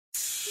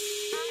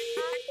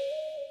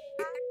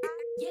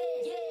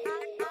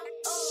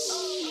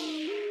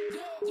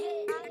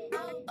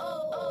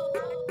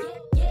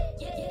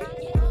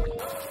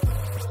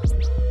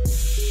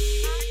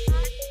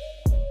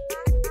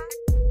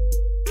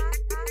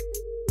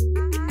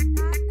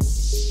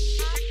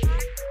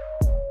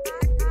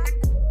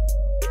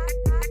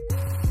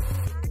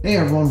Hey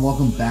everyone,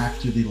 welcome back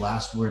to the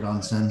Last Word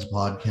on Sens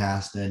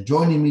podcast. And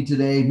joining me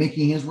today,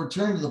 making his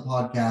return to the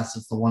podcast,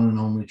 is the one and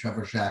only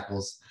Trevor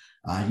Shackles.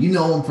 You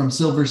know him from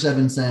Silver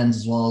Seven Sens,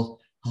 as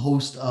well as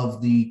host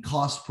of the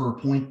Cost Per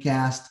Point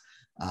cast.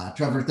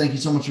 Trevor, thank you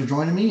so much for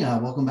joining me.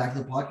 Welcome back to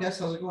the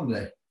podcast. How's it going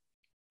today?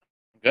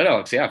 Good,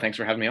 Alex. Yeah, thanks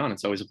for having me on.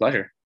 It's always a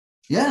pleasure.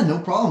 Yeah, no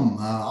problem.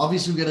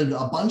 Obviously, we got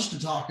a bunch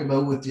to talk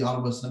about with the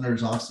Ottawa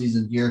Senators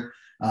offseason here.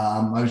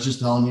 I was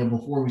just telling you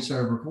before we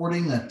started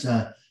recording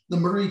that the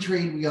Murray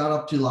trade we got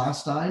up to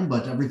last time,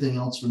 but everything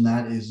else from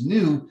that is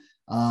new,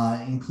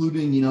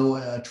 including,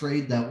 a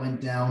trade that went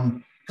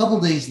down a couple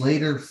days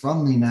later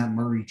from the Matt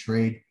Murray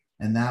trade,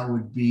 and that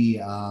would be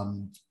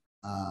them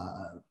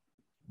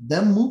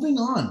moving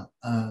on.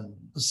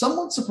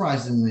 Somewhat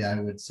surprisingly, I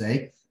would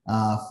say,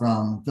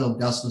 from Phil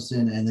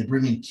Gustafson, and they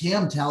bring in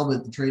Cam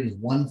Talbot. The trade is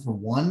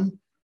 1-for-1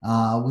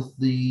 with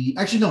the.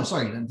 Actually, no,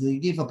 sorry, they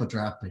gave up a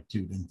draft pick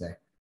too, didn't they?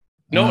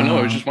 No,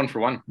 it was just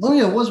 1-for-1. Oh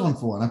yeah, it was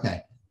 1-for-1.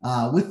 Okay.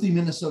 With the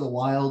Minnesota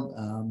Wild.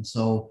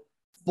 So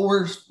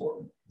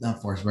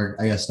Forsberg,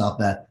 I gotta stop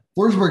that.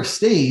 Forsberg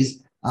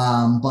stays,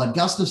 but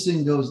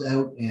Gustafson goes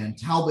out and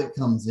Talbot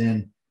comes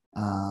in.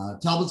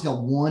 Talbot's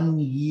got 1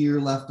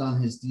 year left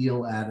on his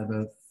deal at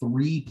about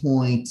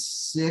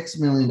 $3.6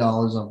 million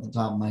off the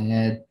top of my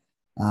head.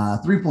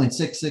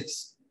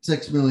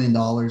 $3.666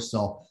 million.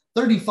 So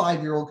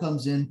 35-year-old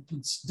comes in.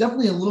 It's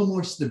definitely a little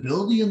more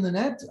stability in the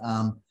net.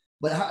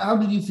 But how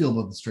did you feel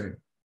about this trade?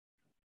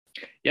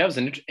 Yeah, it was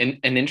an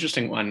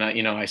interesting one.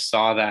 I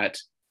saw that,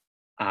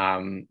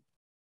 the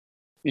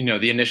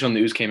initial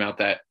news came out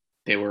that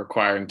they were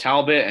acquiring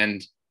Talbot,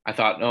 and I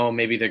thought, oh,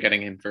 maybe they're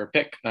getting him for a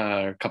pick,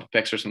 a couple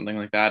picks or something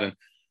like that. And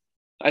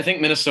I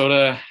think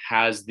Minnesota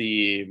has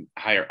the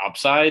higher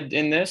upside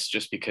in this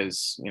just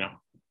because,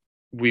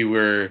 we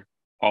were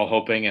all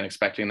hoping and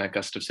expecting that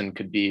Gustafson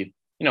could be,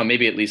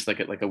 maybe at least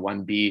like a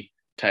 1B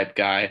type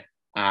guy.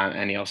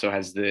 And he also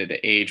has the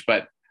age,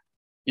 but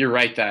you're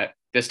right that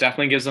this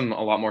definitely gives them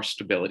a lot more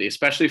stability,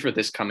 especially for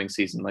this coming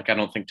season. Like, I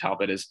don't think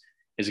Talbot is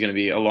going to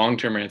be a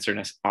long-term answer.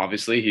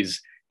 Obviously,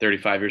 he's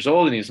 35 years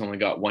old and he's only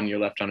got 1 year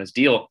left on his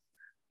deal.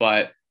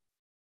 But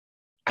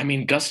I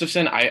mean,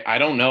 Gustafson, I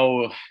don't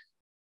know.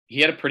 He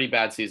had a pretty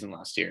bad season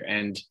last year,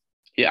 and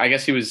I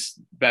guess he was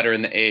better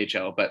in the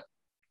AHL, but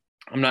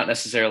I'm not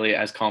necessarily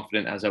as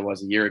confident as I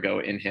was a year ago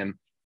in him.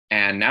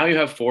 And now you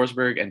have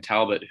Forsberg and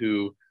Talbot,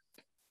 who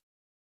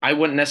I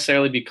wouldn't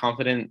necessarily be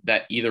confident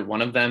that either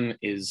one of them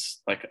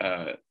is like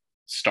a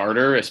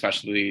starter,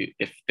 especially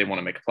if they want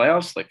to make a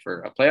playoffs, like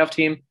for a playoff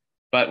team.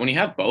 But when you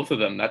have both of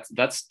them,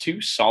 that's two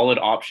solid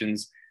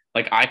options.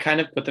 Like, I kind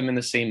of put them in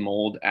the same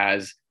mold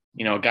as,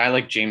 a guy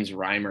like James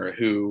Reimer,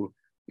 who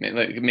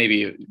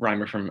maybe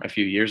Reimer from a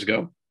few years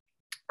ago,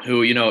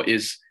 who,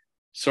 is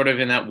sort of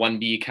in that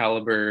 1B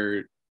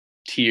caliber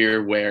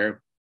tier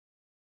where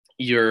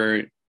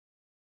you're,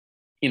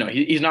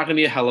 he's not going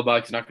to be a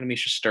Hellebuck. He's not going to be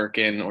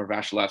Shesterkin or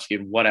Vasilevsky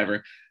and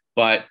whatever.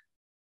 But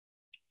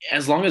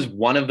as long as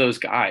one of those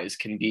guys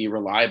can be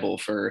reliable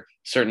for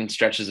certain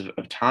stretches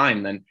of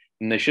time, then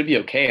they should be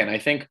okay. And I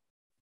think,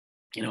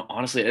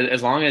 honestly,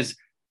 as long as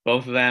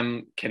both of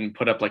them can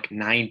put up like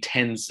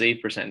 9-10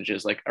 save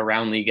percentages, like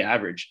around league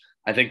average,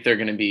 I think they're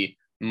going to be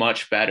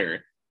much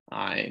better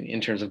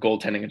in terms of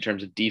goaltending, in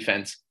terms of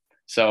defense.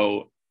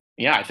 So,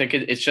 yeah, I think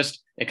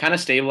it kind of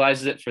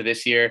stabilizes it for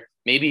this year.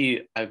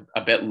 Maybe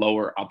a bit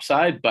lower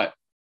upside, but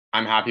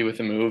I'm happy with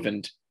the move.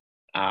 And,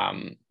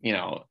 I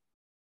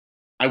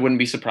wouldn't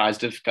be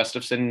surprised if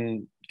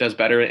Gustafson does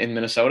better in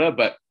Minnesota,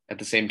 but at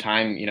the same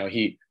time,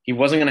 he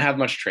wasn't going to have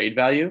much trade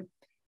value,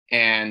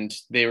 and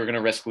they were going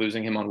to risk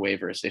losing him on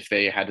waivers if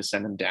they had to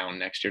send him down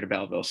next year to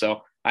Belleville.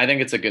 So I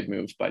think it's a good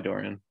move by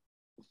Dorian.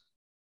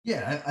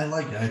 Yeah, I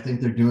like it. I think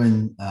they're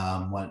doing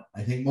what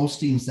I think most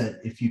teams that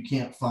if you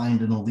can't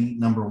find an elite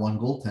number one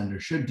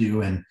goaltender should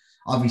do. And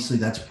obviously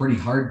that's pretty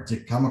hard to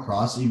come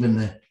across, even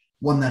the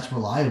one that's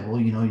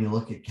reliable. You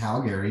look at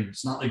Calgary,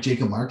 it's not like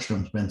Jacob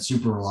Markstrom's been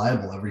super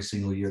reliable every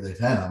single year they've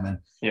had him.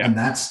 And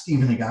that's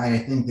even a guy I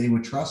think they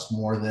would trust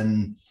more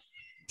than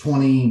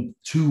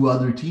 22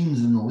 other teams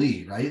in the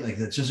league, right? Like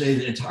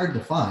it's hard to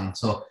find.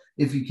 So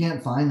if you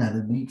can't find that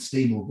elite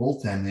stable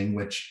goaltending,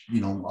 which, a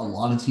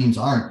lot of teams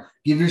aren't,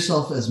 give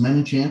yourself as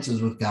many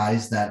chances with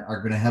guys that are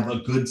going to have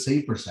a good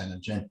save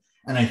percentage. And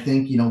I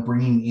think,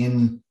 bringing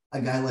in a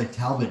guy like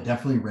Talbot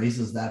definitely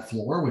raises that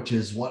floor, which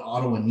is what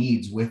Ottawa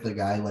needs with a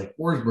guy like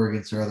Forsberg.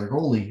 It's their other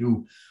goalie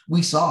who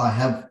we saw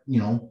have,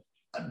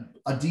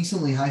 a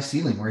decently high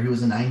ceiling where he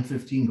was a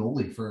 915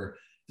 goalie for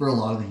a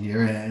lot of the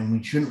year. And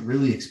we shouldn't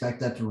really expect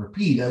that to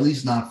repeat, at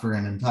least not for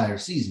an entire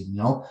season,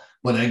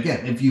 But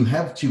again, if you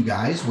have two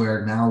guys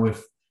where now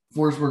if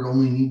Forsberg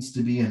only needs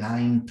to be a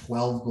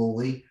 9-12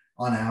 goalie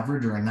on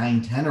average or a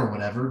 9-10 or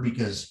whatever,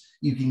 because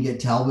you can get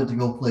Talbot to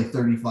go play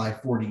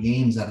 35-40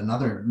 games at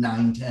another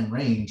 9-10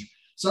 range,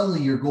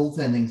 suddenly your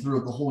goaltending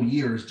throughout the whole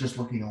year is just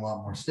looking a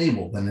lot more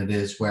stable than it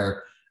is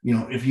where,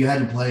 if you had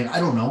to play, I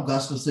don't know,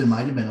 Gustafson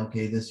might have been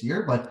okay this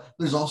year, but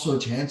there's also a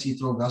chance you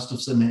throw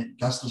Gustafson in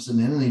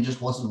and he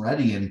just wasn't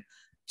ready. And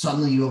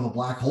suddenly you have a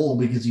black hole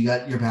because you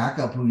got your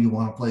backup who you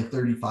want to play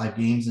 35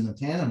 games in a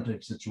tandem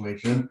type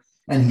situation,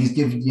 and he's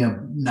giving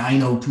you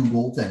 902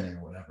 goaltending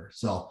or whatever.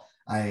 So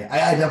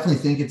I definitely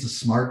think it's a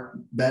smart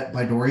bet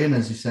by Dorian.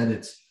 As you said,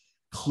 it's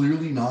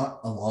clearly not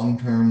a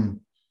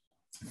long-term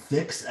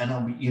fix, and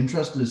I'll be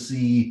interested to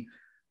see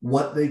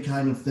what they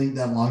kind of think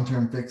that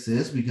long-term fix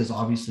is, because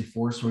obviously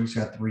Forsberg's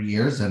got 3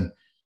 years, and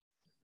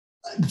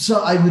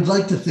so I would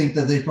like to think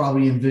that they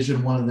probably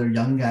envision one of their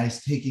young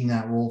guys taking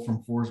that role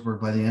from Forsberg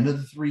by the end of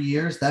the 3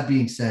 years. That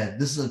being said,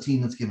 this is a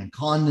team that's given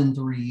Condon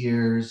 3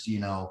 years.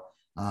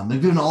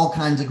 They've given all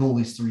kinds of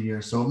goalies 3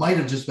 years, so it might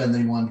have just been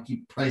they wanted to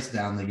keep price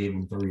down. They gave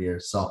them 3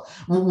 years, so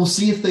we'll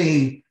see if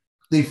they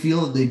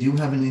feel that they do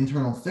have an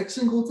internal fix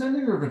in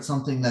goaltending, or if it's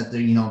something that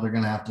they're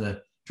going to have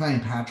to try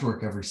and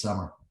patchwork every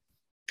summer.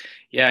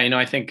 Yeah,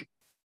 I think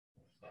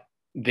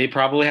they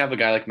probably have a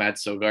guy like Matt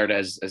Sogard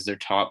as their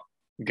top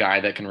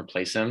guy that can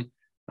replace him.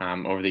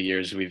 Over the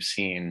years, we've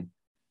seen,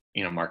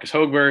 Marcus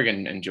Högberg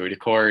and Joey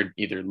Daccord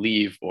either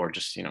leave or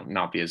just,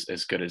 not be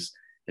as good as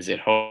it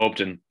hoped.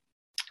 And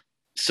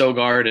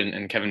Sogard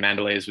and Kevin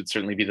Mandelays would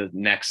certainly be the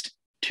next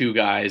two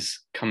guys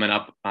coming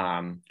up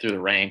through the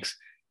ranks.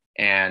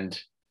 And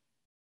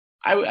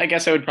I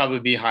guess I would probably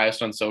be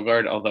highest on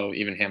Sogard, although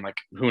even him, like,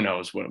 who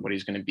knows what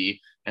he's going to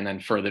be. And then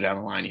further down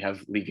the line, you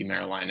have Levi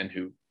Merilainen,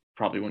 who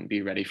probably wouldn't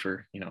be ready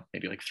for,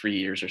 maybe like 3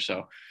 years or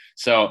so.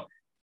 So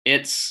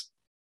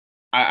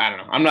I don't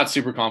know. I'm not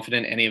super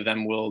confident any of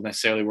them will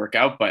necessarily work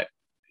out, but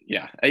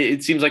yeah,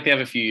 it seems like they have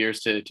a few years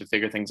to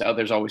figure things out.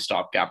 There's always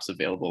stop gaps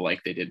available,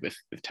 like they did with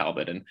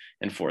Talbot and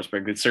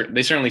Forsberg.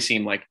 They certainly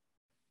seem like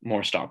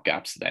more stop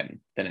gaps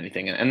than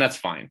anything, and that's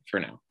fine for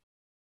now.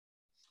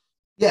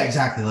 Yeah,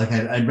 exactly. Like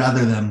I'd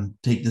rather them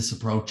take this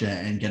approach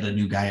and get a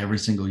new guy every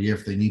single year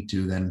if they need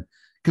to, than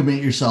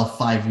commit yourself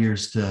 5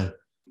 years to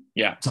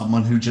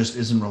someone who just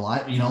isn't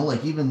reliable.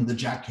 Like even the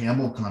Jack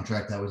Campbell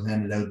contract that was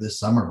handed out this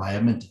summer by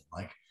Edmonton.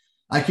 Like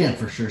I can't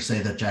for sure say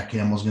that Jack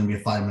Campbell is going to be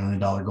a $5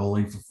 million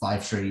goalie for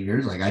 5 straight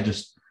years. Like I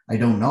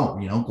don't know.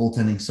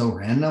 Goaltending's so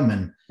random,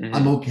 and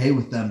I'm okay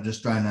with them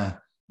just trying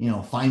to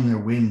find their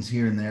wins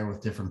here and there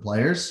with different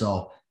players.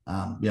 So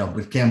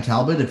with Cam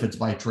Talbot, if it's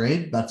by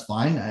trade, that's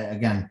fine.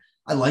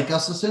 I like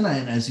Gustafsson,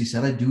 and as you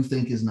said, I do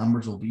think his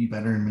numbers will be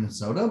better in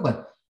Minnesota,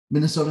 but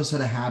Minnesota's had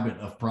a habit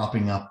of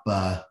propping up,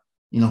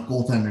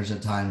 goaltenders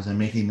at times and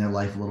making their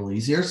life a little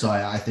easier. So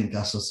I think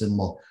Gustafsson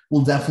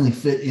will definitely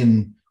fit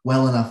in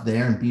well enough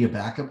there and be a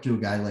backup to a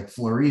guy like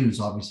Fleury,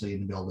 who's obviously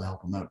going to be able to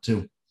help him out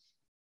too.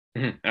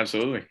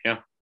 Absolutely. Yeah.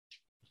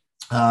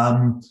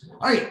 All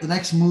right. The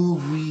next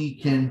move we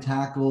can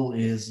tackle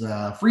is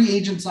free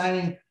agent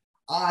signing.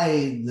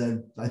 I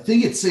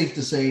think it's safe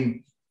to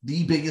say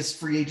the biggest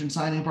free agent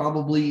signing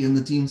probably in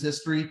the team's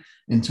history,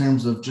 in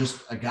terms of just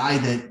a guy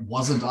that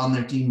wasn't on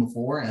their team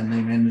before and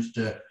they managed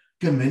to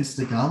convince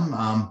to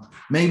come.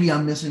 Maybe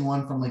I'm missing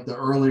one from like the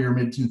earlier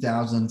mid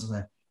 2000s,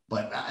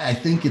 but I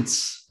think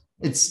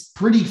it's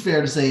pretty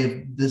fair to say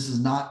if this is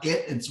not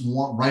it, it's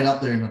right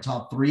up there in the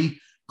top 3.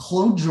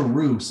 Claude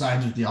Giroux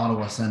signs with the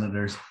Ottawa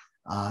Senators.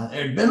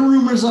 There had been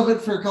rumors of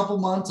it for a couple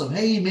months of,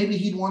 hey, maybe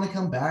he'd want to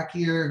come back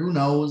here. Who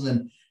knows?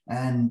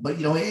 But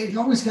it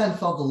always kind of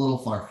felt a little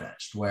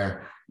far-fetched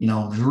where,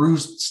 Giroux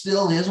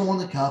still hasn't won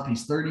the cup.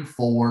 He's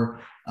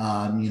 34.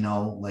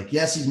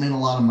 Yes, he's made a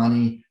lot of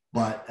money,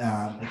 but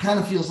it kind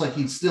of feels like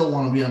he'd still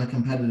want to be on a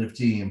competitive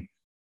team.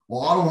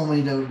 Well, Ottawa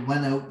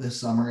went out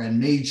this summer and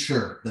made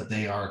sure that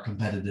they are a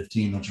competitive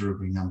team that Giroux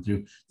can come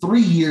to.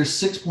 3 years,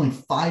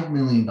 $6.5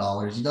 million.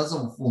 He does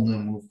have a full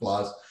no-move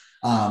clause.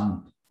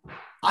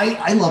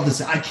 I love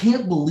this. I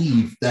can't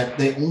believe that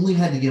they only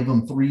had to give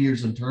him 3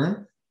 years in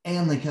turn,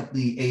 and they kept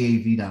the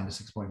AAV down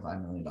to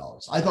 $6.5 million.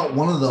 I thought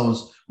one of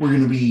those were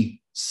going to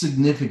be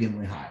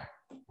significantly higher.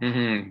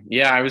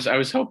 Yeah, I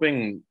was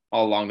hoping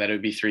all along that it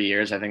would be 3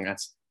 years. I think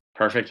that's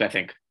perfect. I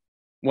think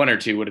 1 or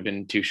 2 would have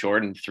been too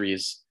short, and 3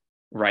 is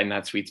right in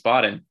that sweet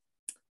spot. And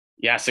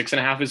yeah,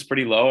 6.5 is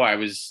pretty low. I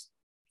was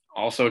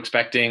also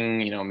expecting,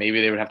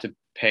 maybe they would have to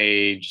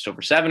pay just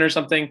over 7 or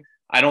something.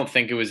 I don't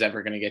think it was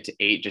ever going to get to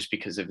 8 just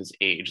because of his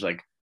age.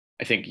 Like,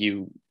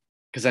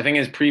 because I think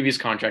his previous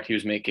contract, he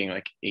was making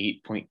like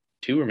 8.2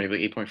 or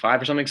maybe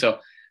 8.5 or something. So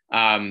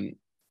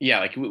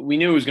like we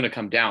knew it was going to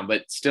come down,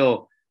 but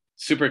still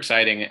super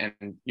exciting.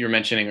 And you were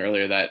mentioning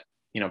earlier that,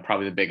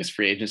 probably the biggest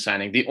free agent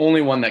signing. The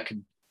only one that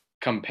could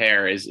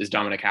compare is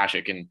Dominik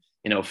Hasek in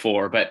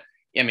 2004. But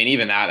I mean,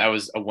 even that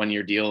was a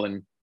 1-year deal.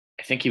 And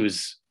I think he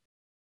was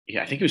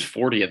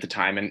 40 at the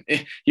time, and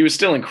he was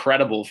still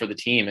incredible for the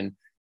team. And,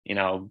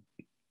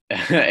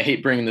 I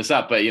hate bringing this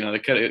up, but, they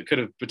could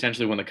have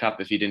potentially won the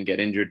cup if he didn't get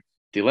injured at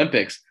the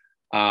Olympics.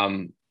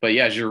 But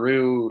yeah,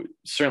 Giroux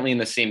certainly in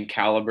the same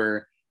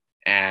caliber.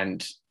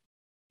 And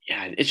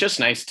yeah, it's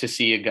just nice to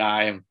see a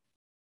guy.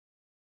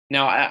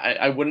 Now,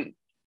 I wouldn't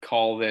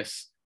call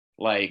this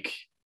like,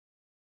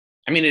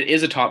 it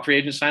is a top free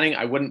agent signing.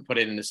 I wouldn't put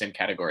it in the same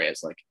category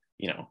as like,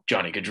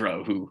 Johnny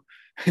Gaudreau, who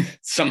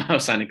somehow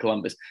signed in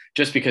Columbus,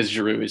 just because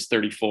Giroux is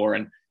 34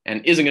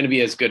 and isn't going to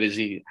be as good as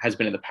he has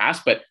been in the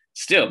past. But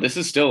still, this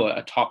is still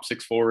a top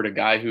 6 forward, a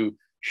guy who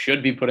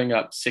should be putting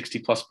up 60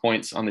 plus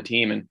points on the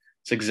team. And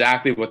it's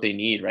exactly what they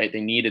need, right?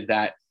 They needed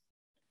that.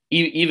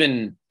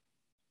 Even,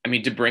 I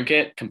mean,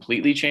 DeBrincat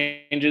completely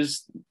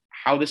changes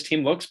how this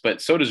team looks,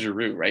 but so does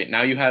Giroux, right?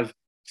 Now you have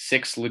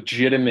 6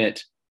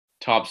 legitimate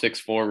top 6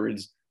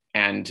 forwards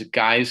and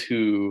guys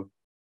who,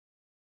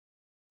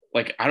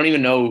 like, I don't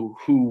even know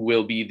who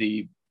will be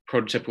the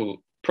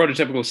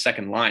prototypical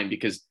second line,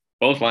 because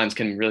both lines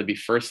can really be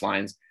first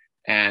lines.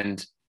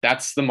 And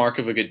that's the mark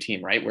of a good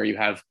team, right? Where you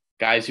have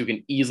guys who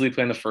can easily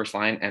play on the first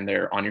line and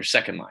they're on your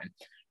second line,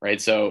 right?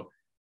 So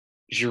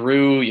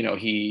Giroux,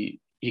 he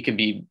can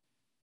be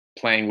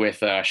playing with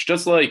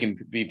Stützle, he can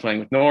be playing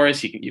with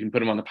Norris, you can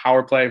put him on the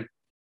power play.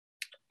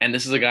 And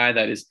this is a guy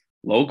that is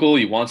local,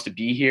 he wants to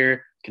be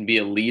here, can be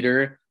a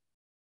leader.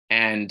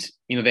 And,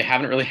 they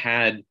haven't really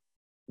had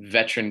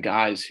veteran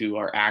guys who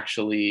are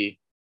actually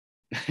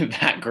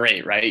that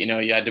great, right?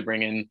 You had to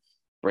bring in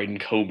Braden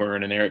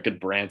Coburn and Eric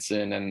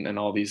Goodbranson and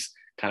all these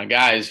kind of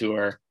guys who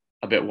are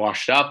a bit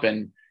washed up,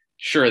 and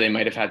sure, they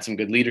might have had some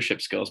good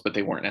leadership skills, but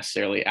they weren't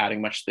necessarily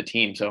adding much to the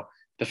team. So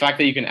the fact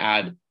that you can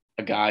add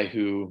a guy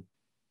who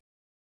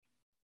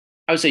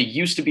I would say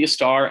used to be a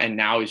star and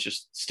now is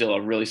just still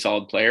a really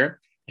solid player,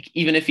 like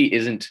even if he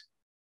isn't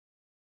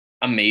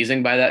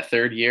amazing by that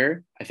third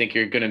year, I think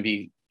you're going to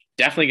be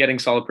definitely getting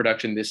solid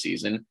production this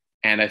season.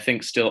 And I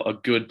think still a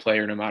good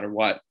player no matter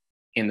what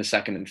in the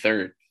second and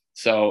third.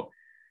 So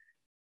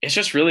it's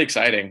just really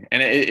exciting.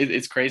 And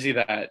it's crazy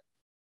that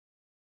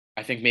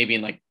I think maybe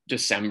in like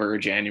December or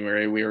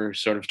January, we were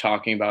sort of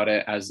talking about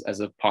it as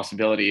a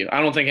possibility.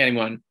 I don't think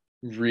anyone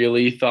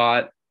really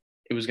thought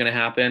it was going to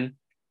happen,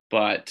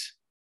 but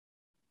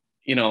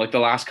like the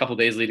last couple of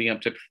days leading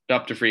up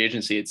to free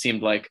agency, it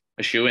seemed like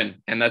a shoo-in,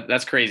 and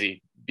that's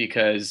crazy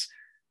because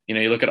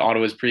you look at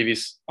Ottawa's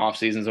previous off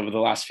seasons over the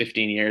last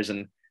 15 years,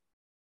 and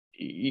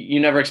you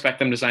never expect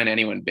them to sign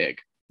anyone big.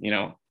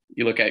 You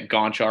look at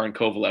Gonchar and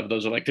Kovalev;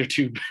 those are like their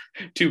two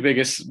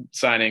biggest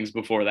signings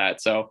before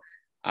that. So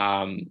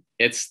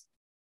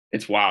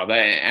it's wild,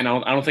 and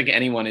I don't think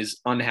anyone is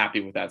unhappy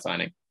with that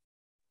signing.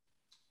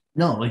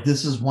 No, like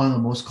this is one of the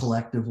most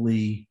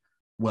collectively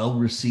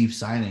well-received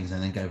signings I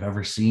think I've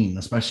ever seen,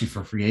 especially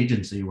for free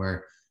agency,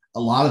 where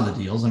a lot of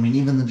the deals, I mean,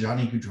 even the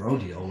Johnny Gaudreau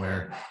deal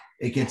where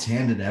it gets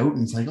handed out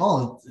and it's like,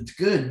 oh, it's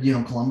good.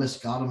 Columbus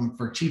got him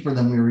for cheaper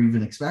than we were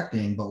even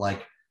expecting. But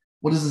like,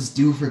 what does this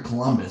do for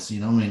Columbus?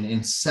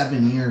 In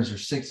 7 years or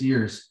 6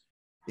 years,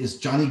 is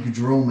Johnny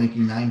Gaudreau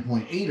making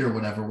 9.8 or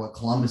whatever, what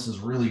Columbus is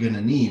really going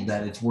to need,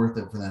 that it's worth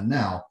it for them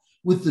now.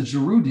 With the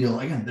Giroux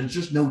deal, again, there's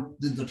just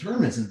the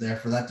term isn't there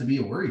for that to be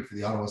a worry for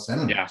the Ottawa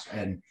Senators. Yeah.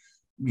 And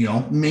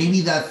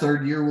maybe that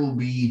third year will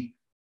be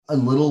a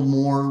little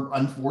more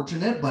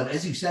unfortunate, but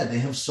as you said, they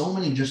have so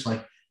many just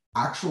like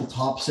actual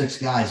top 6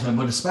 guys,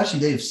 but especially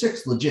they have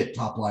 6 legit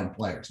top line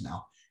players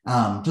now,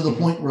 to the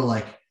point where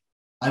like,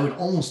 I would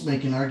almost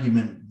make an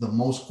argument the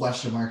most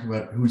question mark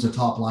about who's a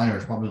top liner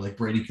is probably like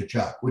Brady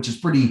Tkachuk, which is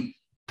pretty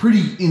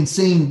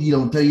insane,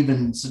 to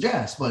even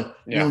suggest, but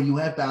yeah. You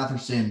have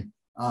Batherson,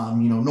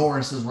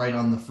 Norris is right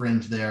on the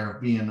fringe there,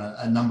 being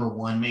a number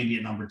 1, maybe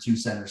a number 2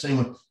 center. Same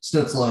with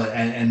Stützle,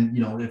 and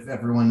if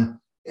everyone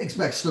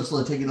expects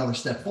Stützle to take another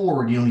step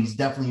forward, he's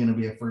definitely going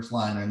to be a first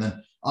liner. And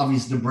then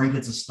obviously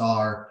DeBrincat's a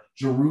star,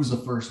 Giroux's a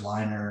first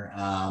liner.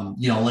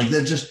 Like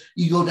that, just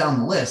you go down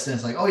the list and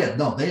it's like, oh yeah,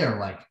 no, they are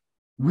like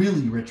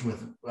really rich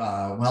with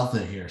wealth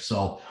in here.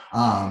 So,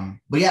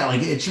 but yeah,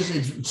 like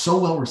it's so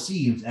well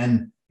received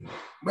and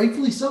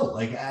rightfully so.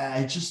 Like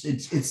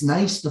it's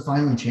nice to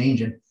finally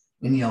change and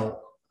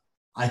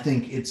I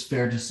think it's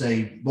fair to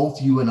say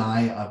both you and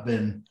I have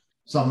been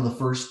some of the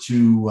first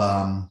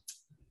to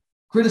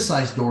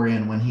criticize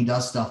Dorion when he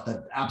does stuff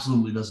that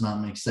absolutely does not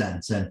make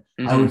sense. And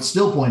I would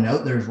still point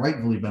out there's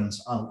rightfully been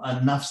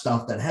enough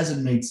stuff that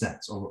hasn't made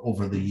sense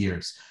over the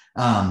years.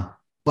 But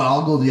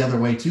I'll go the other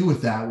way too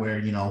with that, where,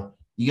 you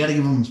got to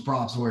give him his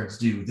props where it's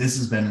due. This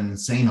has been an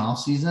insane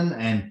offseason,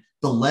 and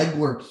the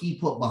legwork he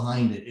put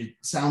behind it, it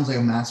sounds like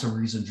a massive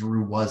reason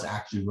Giroux was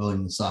actually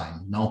willing to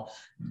sign.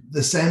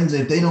 The Sens,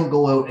 if they don't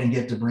go out and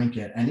get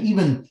DeBrincat, and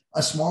even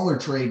a smaller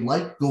trade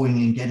like going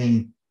and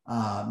getting,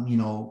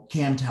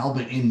 Cam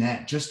Talbot in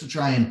net just to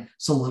try and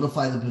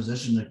solidify the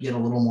position to get a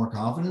little more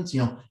confidence,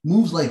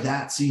 moves like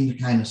that seem to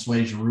kind of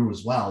sway Giroux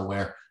as well,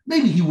 where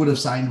maybe he would have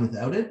signed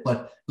without it,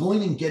 but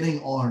going and getting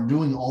or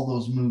doing all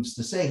those moves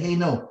to say, hey,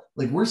 no,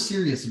 like we're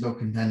serious about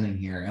contending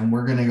here, and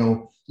we're going to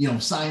go,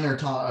 sign our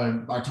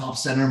top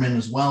centerman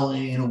as well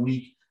in a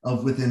week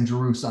of within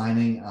Giroux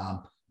signing.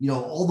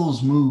 All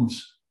those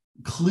moves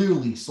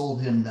clearly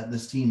sold him that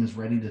this team is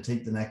ready to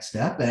take the next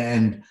step.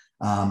 And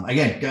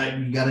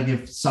again, you got to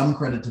give some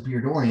credit to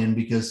Pierre Dorion,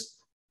 because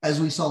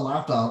as we saw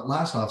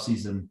last off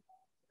season,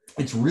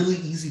 it's really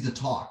easy to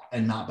talk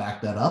and not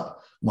back that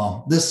up.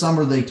 Well, this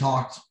summer they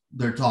talked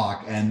their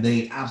talk and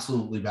they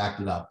absolutely backed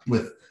it up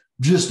with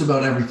just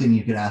about everything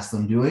you could ask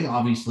them doing.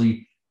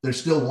 Obviously, there's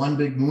still one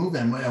big move,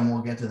 and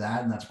we'll get to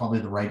that, and that's probably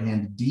the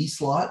right-handed D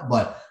slot.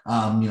 But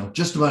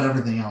just about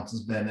everything else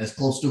has been as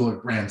close to a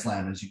grand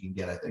slam as you can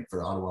get, I think, for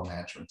the Ottawa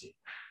management team.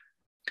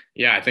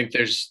 Yeah, I think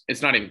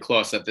it's not even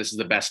close that this is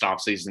the best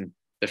offseason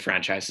the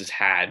franchise has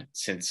had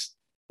since,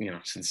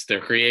 since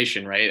their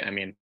creation, right? I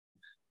mean,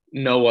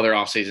 no other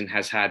offseason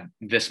has had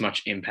this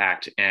much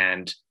impact.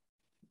 And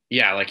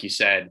yeah, like you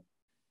said,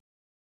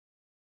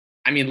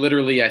 I mean,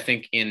 literally, I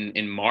think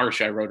in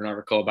March I wrote an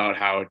article about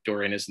how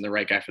Dorian isn't the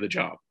right guy for the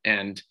job,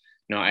 and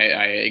I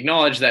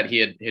acknowledge that he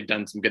had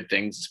done some good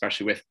things,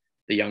 especially with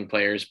the young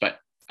players, but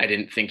I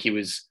didn't think he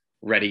was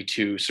ready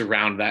to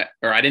surround that,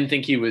 or I didn't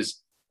think he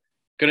was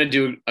going to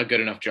do a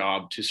good enough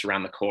job to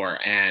surround the core.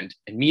 And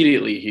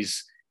immediately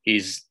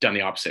he's done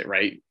the opposite,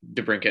 right?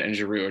 DeBrincat and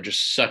Giroux are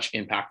just such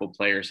impactful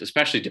players,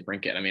 especially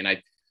DeBrincat. I mean,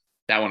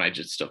 that one I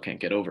just still can't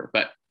get over.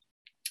 But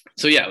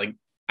so yeah, like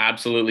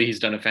absolutely, he's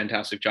done a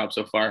fantastic job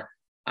so far.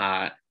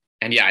 Uh,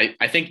 and yeah,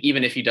 I think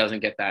even if he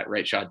doesn't get that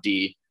right shot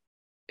D,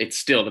 it's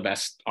still the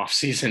best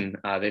offseason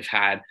they've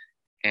had.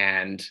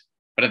 And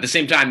but at the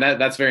same time,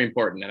 that's very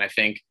important. And I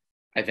think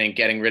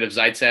getting rid of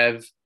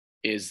Zaitsev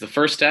is the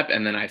first step,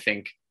 and then I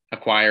think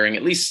acquiring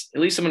at least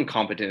someone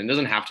competent. It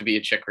doesn't have to be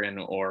a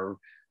Chikrin or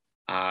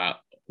uh,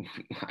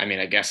 I mean,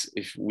 I guess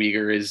if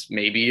Uyghur is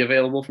maybe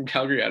available from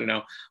Calgary, I don't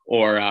know,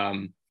 or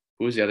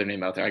who was the other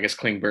name out there? I guess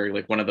Klingberg,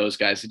 like one of those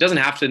guys. It doesn't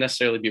have to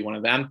necessarily be one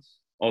of them,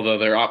 although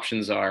their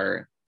options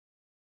are,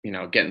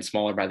 getting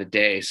smaller by the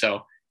day.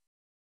 So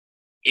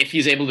if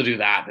he's able to do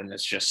that, then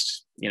it's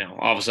just,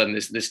 all of a sudden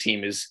this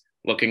team is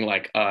looking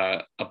like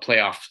a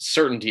playoff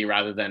certainty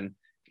rather than,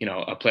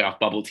 a playoff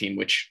bubble team,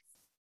 which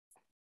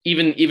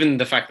even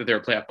the fact that they're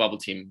a playoff bubble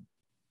team,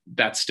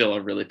 that's still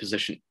a really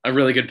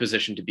good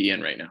position to be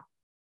in right now.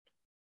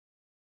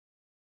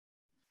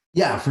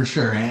 Yeah, for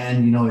sure.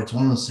 And, it's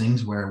one of those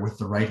things where with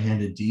the right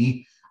handed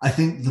D, I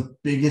think the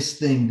biggest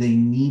thing they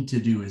need to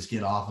do is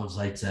get off of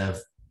Zaitsev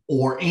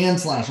or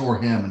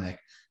Hamonic,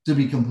 to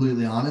be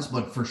completely honest.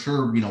 But for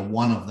sure,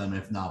 one of them,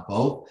 if not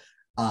both.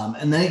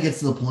 And then it gets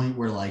to the point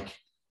where, like,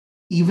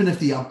 even if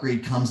the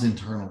upgrade comes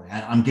internally,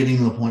 I'm getting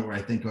to the point where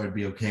I think it would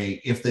be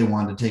okay if they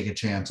wanted to take a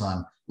chance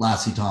on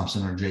Lassie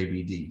Thompson or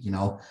JBD.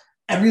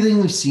 Everything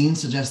we've seen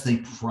suggests they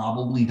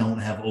probably don't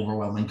have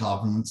overwhelming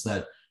confidence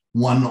that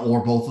one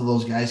or both of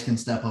those guys can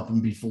step up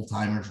and be full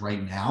timers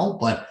right now.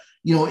 But,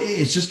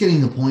 it's just getting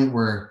to the point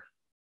where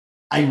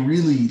I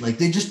really like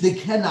they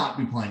cannot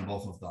be playing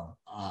both of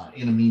them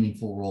in a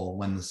meaningful role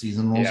when the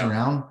season rolls Yeah.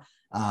 around.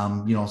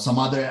 Some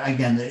other,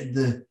 again,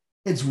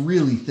 it's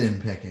really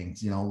thin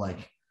pickings,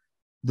 like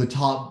the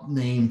top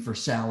name for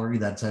salary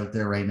that's out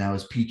there right now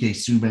is PK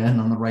Subban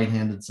on the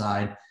right-handed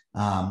side.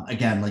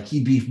 Again, like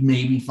he'd be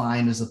maybe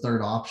fine as a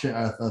third option,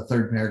 a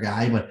third pair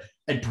guy, but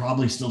I'd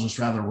probably still just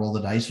rather roll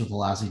the dice with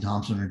Lassie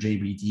Thompson or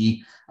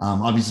JBD.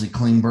 Obviously,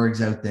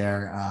 Klingberg's out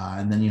there,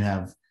 and then you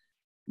have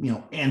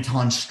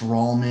Anton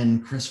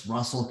Strawman, Chris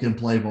Russell can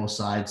play both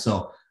sides.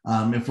 So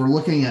if we're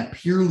looking at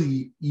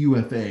purely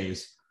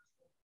UFAs,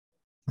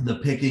 the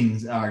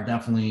pickings are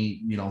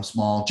definitely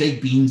small.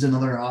 Jake Bean's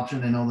another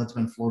option I know that's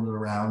been floated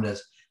around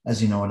as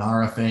an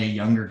RFA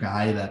younger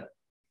guy that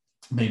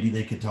maybe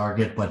they could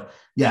target. But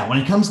yeah, when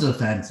it comes to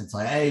defense, it's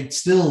like it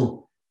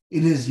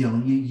is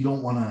you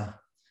don't want to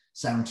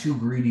sound too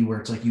greedy where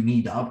it's like you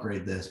need to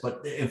upgrade this, but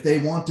if they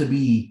want to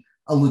be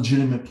a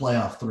legitimate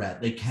playoff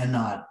threat, they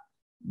cannot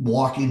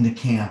walk into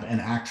camp and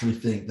actually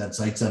think that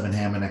Zaitsev and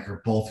Hamonic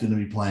are both going to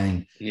be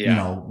playing,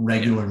 Yeah.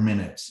 regular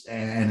minutes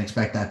and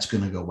expect that's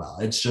going to go well.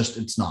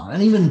 It's not.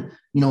 And even,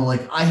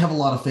 like I have a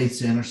lot of faith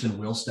Sanderson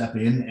will step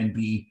in and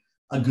be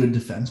a good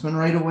defenseman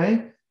right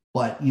away,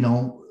 but,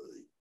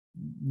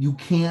 you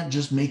can't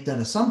just make that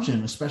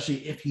assumption,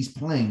 especially if he's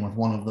playing with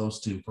one of those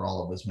two for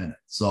all of his minutes.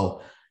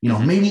 So,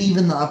 maybe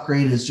even the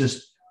upgrade is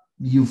just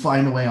you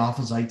find a way off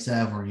of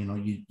Zaitsev or,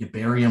 you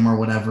bury him or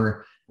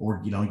whatever,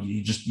 or,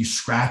 you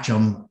scratch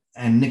him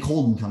and Nick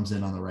Holden comes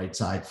in on the right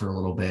side for a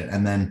little bit.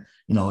 And then,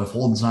 if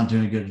Holden's not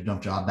doing a good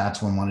enough job,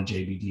 that's when one of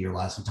JBD or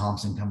Lassie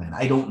Thompson come in.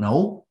 I don't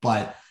know,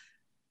 but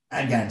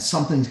again,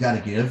 something's got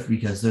to give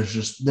because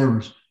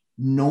there's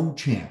no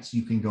chance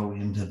you can go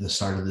into the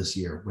start of this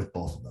year with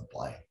both of them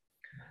playing.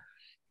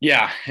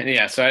 Yeah. And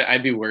yeah. So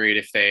I'd be worried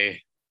if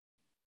they,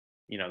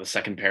 the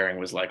second pairing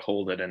was like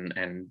Holden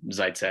and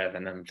Zaitsev,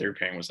 and then the third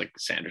pairing was like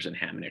Sanders and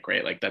Hamonic,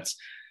 right? Like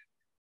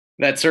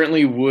that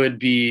certainly would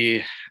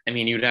be. I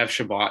mean, you'd have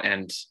Chabot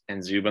and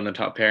Zub on the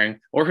top pairing,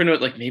 or who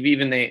knows? Like maybe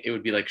even it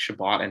would be like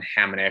Chabot and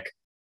Hamonic,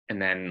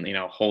 and then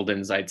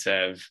Holden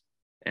Zaitsev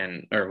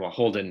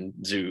Holden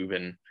Zub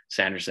and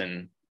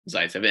Sanderson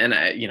Zaitsev, and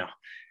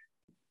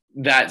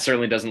that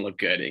certainly doesn't look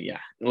good. Yeah,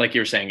 like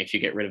you were saying, if you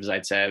get rid of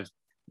Zaitsev,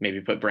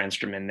 maybe put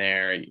Brandstrom in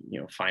there,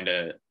 find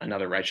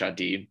another right shot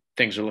D,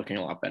 things are looking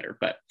a lot better.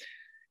 But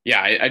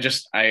yeah,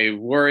 I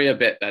worry a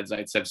bit that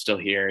Zaitsev's still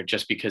here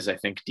just because I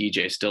think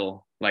DJ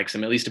still likes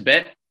him at least a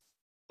bit.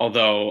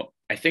 Although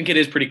I think it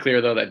is pretty clear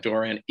though that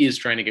Dorian is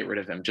trying to get rid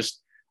of him.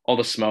 Just all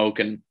the smoke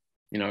and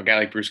a guy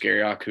like Bruce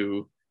Garriock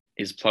who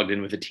is plugged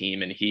in with the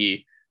team, and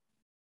he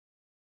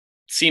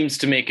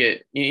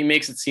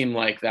makes it seem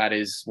like that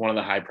is one of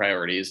the high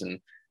priorities, and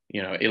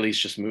at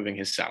least just moving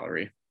his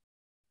salary.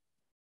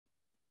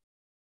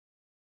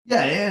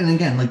 Yeah, and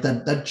again, like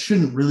that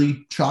shouldn't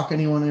really shock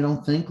anyone. I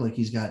don't think. Like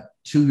he's got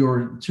two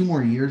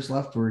more years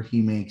left where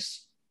he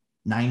makes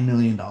 $9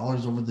 million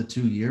over the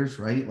 2 years,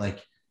 right?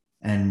 Like,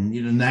 and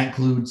and that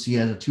includes he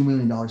has a $2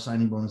 million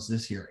signing bonus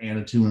this year and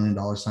a $2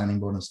 million signing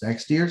bonus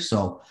next year.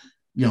 So,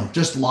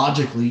 just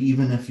logically,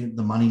 even if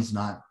the money's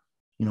not,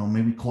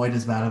 maybe quite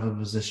as bad of a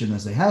position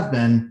as they have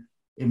been,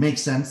 it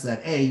makes sense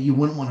that A, you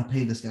wouldn't want to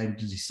pay this guy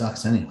because he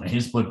sucks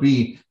anyways, but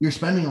B, you're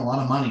spending a lot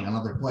of money on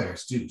other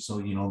players too.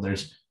 So,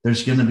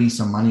 there's going to be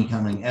some money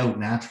coming out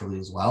naturally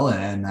as well,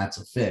 and that's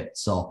a fit.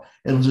 So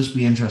it'll just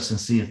be interesting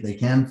to see if they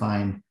can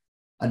find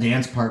a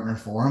dance partner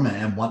for him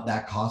and what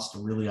that costs to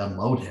really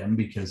unload him.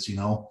 Because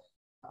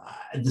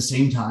at the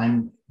same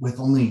time, with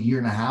only a year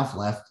and a half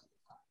left,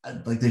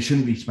 like they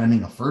shouldn't be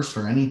spending a first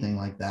or anything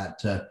like that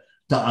to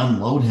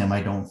unload him.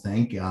 I don't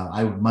think.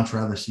 I would much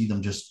rather see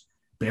them just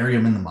bury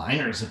him in the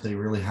minors if they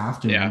really have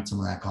to Yeah. need some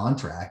of that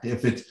contract.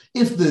 If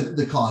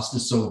the cost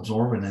is so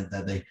absorbent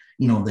that they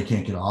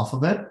can't get off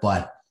of it,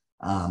 but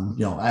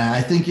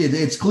I think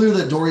it's clear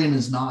that Dorian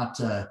is not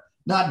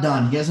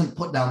done. He hasn't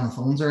put down the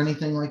phones or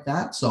anything like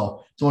that.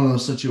 So it's one of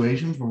those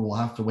situations where we'll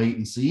have to wait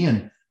and see.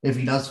 And if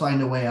he does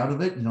find a way out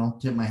of it,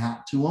 tip my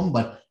hat to him.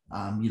 But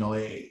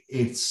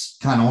it's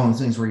kind of one of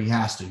the things where he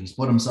has to. He's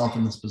put himself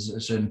in this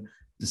position,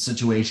 this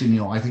situation.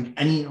 I think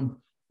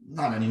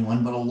not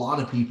anyone, but a lot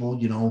of people,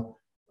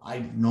 I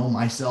know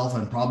myself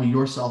and probably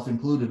yourself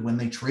included, when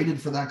they traded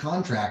for that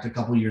contract a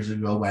couple years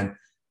ago, went,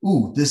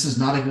 ooh, this is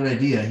not a good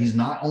idea. He's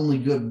not only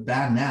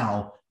bad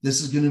now.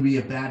 This is going to be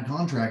a bad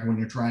contract when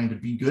you're trying to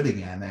be good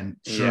again. And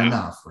sure Yeah.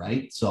 enough,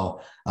 right? So,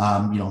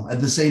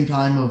 at the same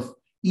time of,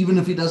 even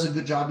if he does a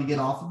good job to get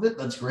off of it,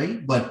 that's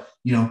great. But,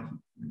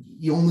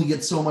 you only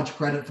get so much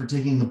credit for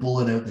taking the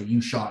bullet out that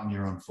you shot in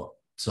your own foot.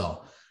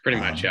 So, Pretty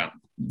much. Yeah.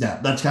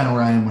 that's kind of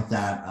where I am with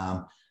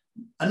that.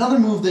 Another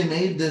move they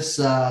made this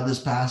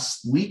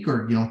past week,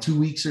 or 2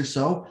 weeks or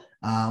so,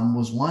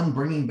 was one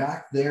bringing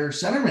back their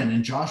centerman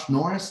and Josh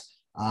Norris.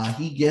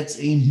 He gets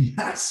a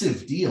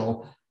massive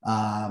deal.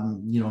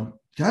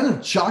 Kind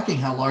of shocking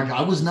how large.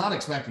 I was not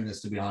expecting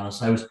this, to be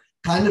honest. I was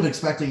kind of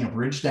expecting a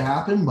bridge to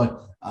happen,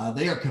 but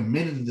they are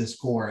committed to this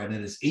core, and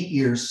it is 8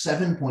 years,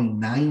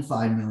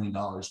 $7.95 million,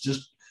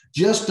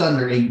 just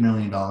under $8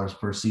 million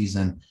per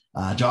season.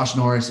 Josh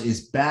Norris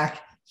is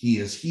back. He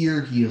is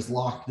here. He is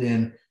locked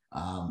in.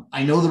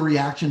 I know the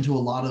reaction to a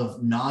lot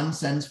of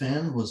non-Sens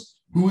fans was,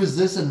 who is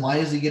this and why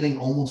is he getting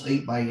almost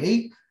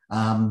 8x8?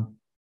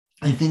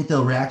 I think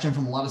the reaction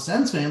from a lot of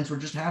Sens fans were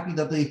just happy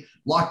that they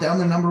locked down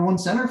their number one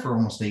center for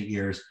almost 8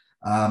 years.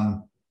 I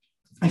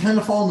kind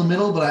of fall in the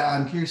middle, but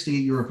I'm curious to get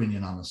your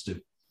opinion on this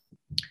too.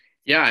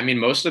 Yeah. I mean,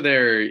 most of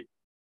their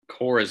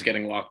core is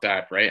getting locked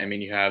up, right? I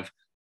mean, you have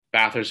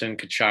Batherson,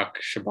 Tkachuk,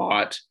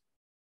 Shabbat,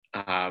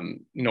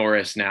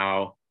 Norris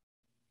now.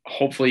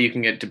 Hopefully you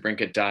can get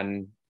DeBrincat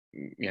done.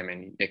 I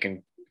mean, they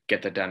can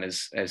get that done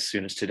as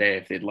soon as today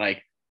if they'd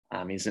like.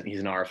 He's an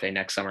RFA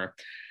next summer.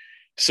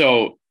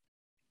 So,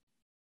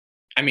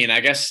 I mean, I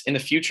guess in the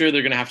future,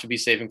 they're going to have to be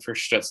saving for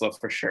Stützle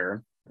for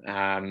sure.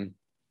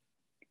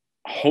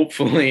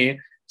 Hopefully,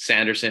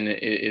 Sanderson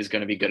is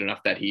going to be good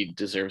enough that he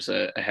deserves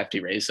a hefty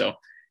raise. So,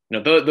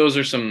 those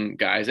are some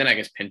guys, and I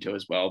guess Pinto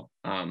as well.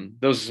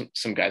 Those are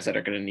some guys that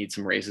are going to need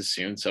some raises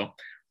soon. So,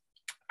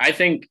 I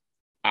think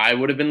I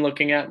would have been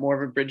looking at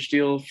more of a bridge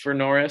deal for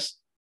Norris.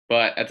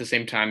 But at the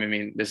same time, I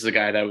mean, this is a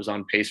guy that was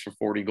on pace for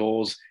 40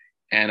 goals.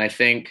 And I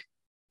think,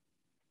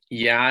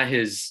 yeah,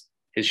 his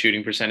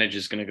shooting percentage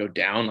is going to go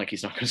down. Like,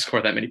 he's not going to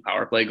score that many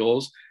power play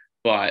goals.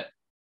 But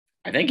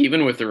I think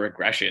even with the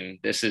regression,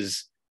 this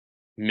is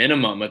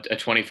minimum a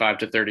 25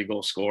 to 30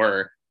 goal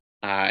scorer.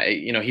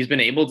 He's been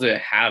able to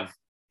have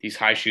these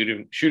high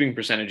shooting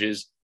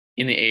percentages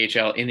in the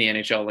AHL, in the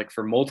NHL, like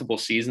for multiple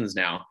seasons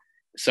now.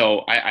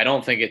 So I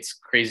don't think it's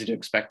crazy to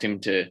expect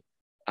him to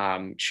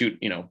shoot,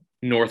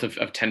 north of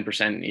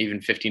 10%, even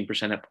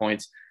 15% at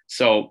points.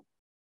 So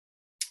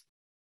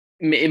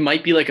it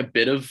might be like a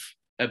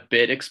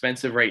bit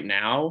expensive right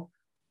now,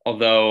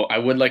 although I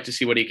would like to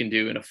see what he can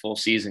do in a full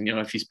season.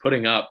 If he's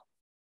putting up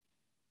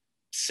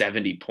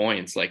 70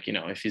 points, like,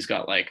 if he's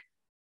got like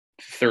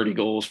 30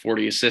 goals,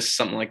 40 assists,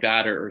 something like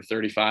that, or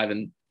 35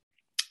 and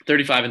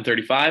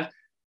 35,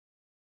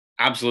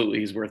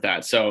 absolutely he's worth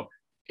that. So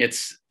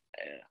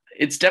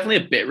it's definitely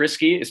a bit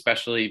risky,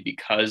 especially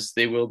because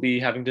they will be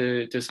having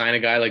to sign a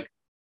guy. Like,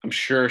 I'm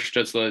sure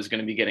Stützle is going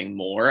to be getting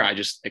more. I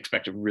just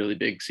expect a really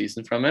big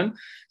season from him.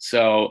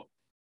 So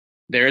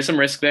there is some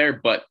risk there,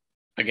 but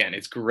again,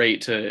 it's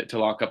great to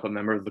lock up a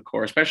member of the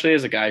core, especially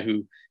as a guy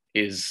who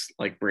is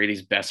like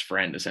Brady's best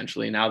friend,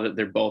 essentially. Now that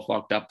they're both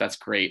locked up, that's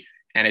great.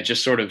 And it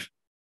just sort of,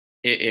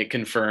 it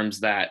confirms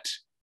that,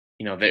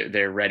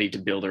 they're ready to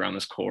build around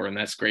this core. And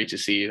that's great to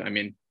see. I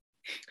mean,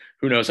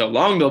 who knows how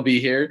long they'll be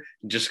here?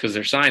 Just because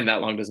they're signed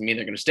that long doesn't mean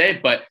they're going to stay.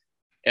 But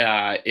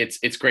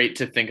it's great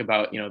to think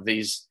about,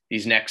 these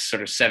next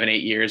sort of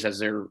 7-8 years as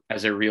their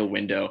real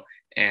window.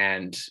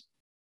 And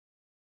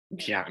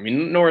yeah, I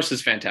mean, Norris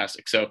is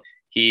fantastic. So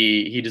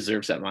he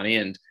deserves that money,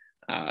 and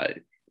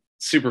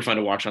super fun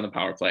to watch on the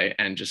power play,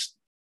 and just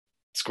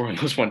scoring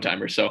those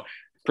one-timers. So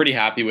pretty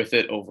happy with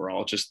it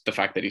overall, just the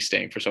fact that he's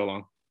staying for so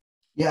long.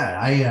 Yeah,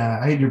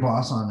 I had your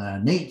boss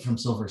on Nate from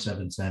Silver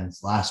Seven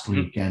Cents last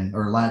week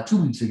or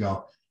 2 weeks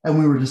ago, and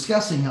we were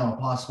discussing how a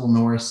possible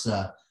Norris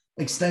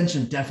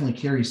extension definitely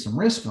carries some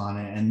risk on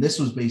it, and this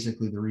was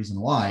basically the reason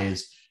why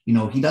is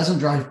he doesn't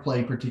drive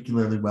play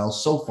particularly well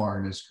so far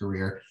in his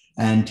career,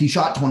 and he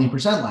shot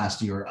 20%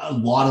 last year, a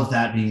lot of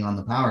that being on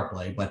the power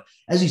play. But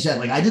as you said,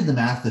 like I did the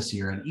math this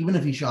year, and even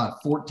if he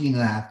shot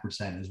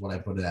 14.5% is what I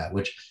put it at,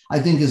 which I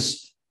think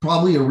is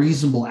probably a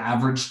reasonable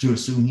average to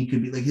assume he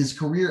could be. Like his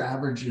career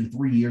average in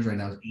 3 years right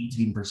now is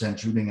 18%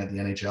 shooting at the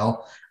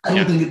NHL. I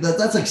don't think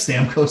that's like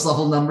Stamkos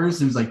level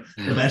numbers. Who's like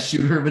the best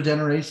shooter of a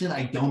generation.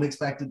 I don't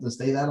expect it to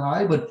stay that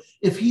high, but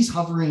if he's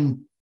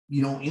hovering,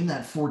 in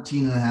that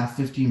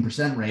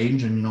 15%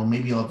 range, and,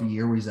 maybe he'll have a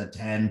year where he's at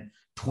 10,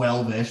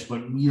 12-ish,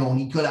 but,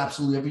 he could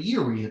absolutely have a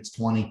year where he hits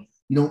 20.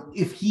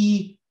 If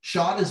he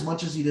shot as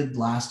much as he did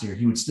last year,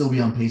 he would still be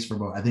on pace for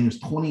about, I think it was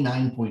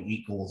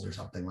 29.8 goals or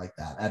something like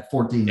that at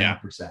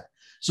 14%.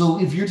 So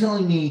if you're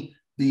telling me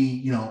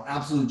the,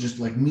 absolute just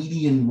like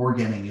median we're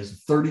getting is a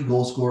 30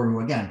 goal scorer who,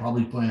 again,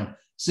 probably playing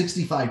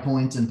 65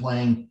 points and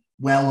playing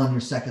well on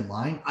your second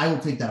line, I will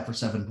take that for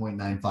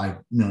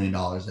 $7.95 million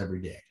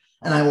every day.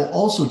 And I will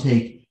also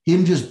take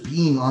him just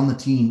being on the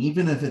team,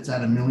 even if it's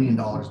at $1 million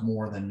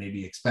more than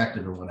maybe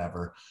expected or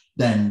whatever,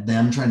 than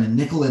them trying to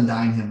nickel and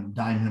dime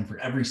him for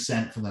every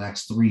cent for the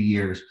next 3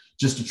 years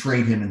just to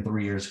trade him in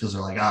 3 years because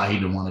they're like, he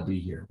didn't want to be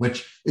here,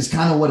 which is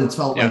kind of what it's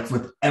felt like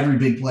with every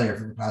big player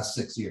for the past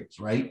 6 years,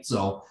 right?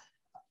 So,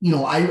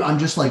 I'm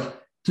just like,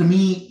 to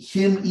me,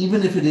 him,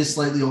 even if it is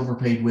slightly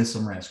overpaid with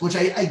some risk, which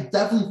I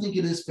definitely think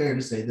it is fair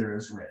to say there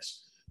is risk,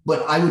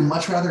 but I would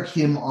much rather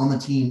him on the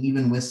team,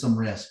 even with some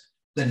risk,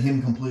 than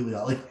him completely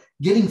out. Like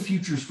getting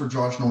futures for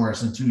Josh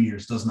Norris in 2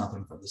 years does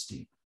nothing for this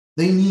team.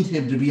 They need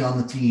him to be on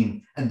the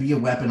team and be a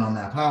weapon on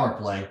that power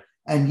play.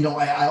 And,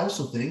 I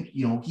also think,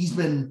 he's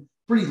been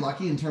pretty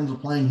lucky in terms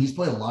of playing. He's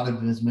played a lot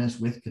of his minutes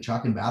with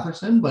Tkachuk and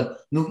Batherson, but,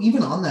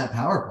 even on that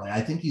power play,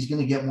 I think he's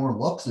going to get more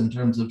looks in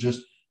terms of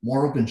just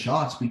more open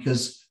shots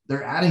because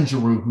they're adding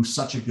Giroux, who's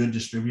such a good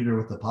distributor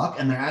with the puck,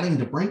 and they're adding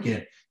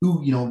DeBrincat,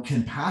 who,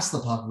 can pass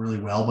the puck really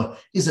well, but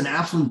is an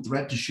absolute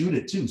threat to shoot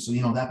it too. So,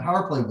 that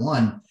power play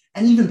 1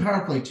 and even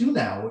power play 2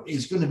 now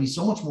is going to be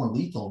so much more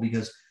lethal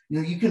because,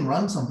 you can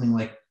run something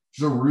like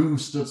Giroux,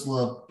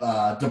 Stützle,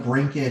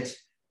 DeBrincat,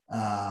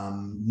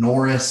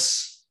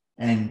 Norris,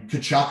 and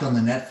Tkachuk on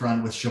the net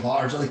front with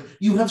Chavard. Like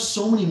you have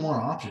so many more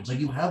options. Like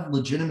you have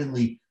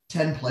legitimately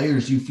 10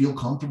 players you feel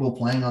comfortable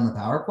playing on the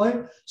power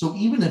play. So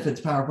even if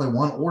it's power play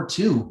 1 or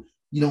 2,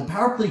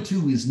 power play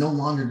 2 is no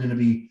longer going to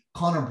be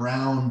Connor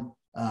Brown,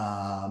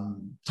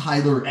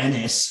 Tyler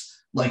Ennis,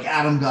 like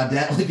Adam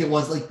Gaudette, like it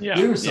was like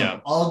there were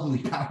some ugly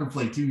power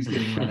play 2s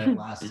getting run out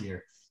last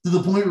year to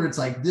the point where it's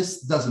like,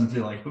 this doesn't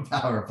feel like a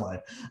power play.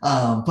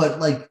 But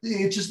like,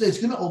 it's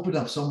going to open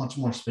up so much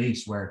more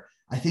space where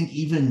I think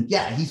even,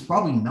 he's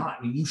probably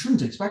not, you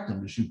shouldn't expect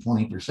him to shoot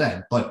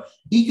 20%, but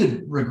he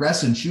could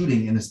regress in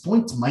shooting and his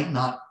points might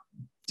not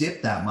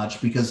dip that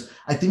much because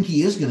I think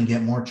he is going to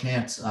get more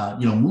chance,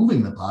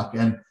 moving the puck.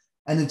 And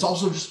it's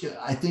also just,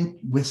 I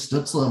think with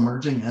Stützle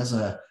emerging as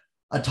a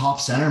top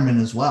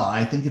centerman as well,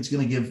 I think it's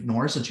going to give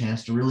Norris a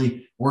chance to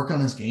really work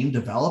on his game,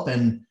 develop.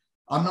 And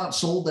I'm not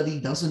sold that he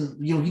doesn't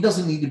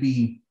need to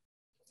be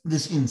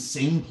this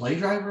insane play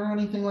driver or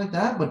anything like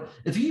that. But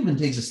if he even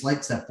takes a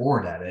slight step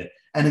forward at it,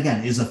 and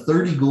again, is a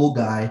 30 goal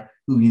guy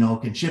who,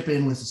 can chip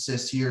in with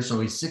assists here.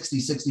 So he's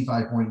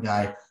 65 point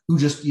guy who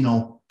just,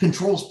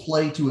 controls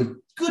play to a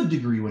good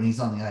degree when he's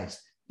on the ice.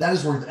 That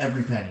is worth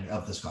every penny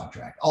of this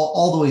contract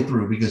all the way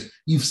through because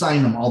you've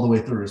signed him all the way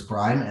through his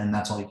prime and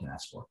that's all you can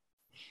ask for.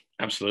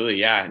 Absolutely.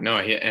 Yeah, no.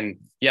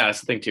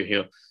 That's the thing too.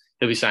 He'll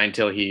be signed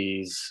till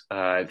he's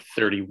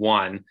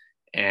 31.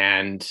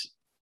 And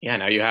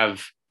now you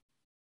have,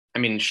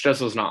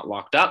 Stützle's not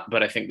locked up,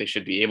 but I think they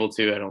should be able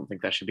to. I don't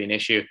think that should be an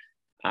issue.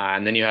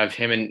 And then you have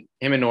him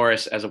and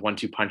Norris as a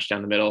 1-2 punch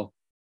down the middle.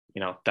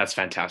 That's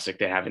fantastic.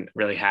 They haven't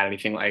really had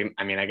anything like,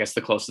 I guess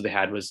the closest they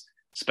had was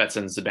Spezza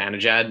and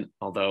Zibanejad,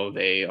 although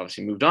they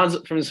obviously moved on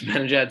from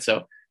Zibanejad.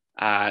 So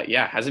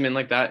hasn't been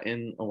like that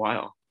in a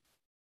while.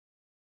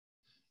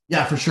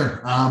 Yeah, for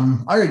sure.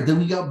 All right, then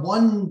we got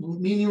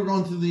one. Me and you were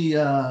going through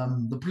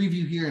the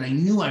preview here, and I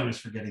knew I was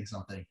forgetting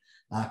something.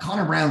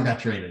 Connor Brown got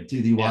traded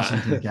to the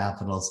Washington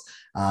Capitals.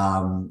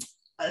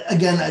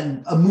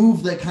 Again, a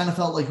move that kind of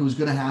felt like it was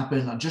going to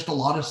happen. Just a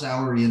lot of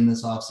salary in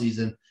this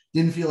offseason.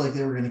 Didn't feel like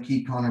they were going to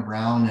keep Connor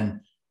Brown and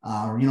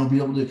be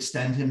able to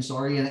extend him.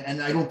 Sorry,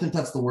 and I don't think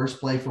that's the worst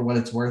play for what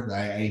it's worth.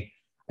 I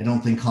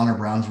don't think Connor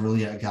Brown's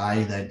really a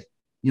guy that.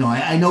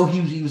 I know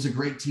he was a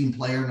great team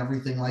player and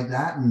everything like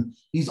that. And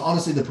he's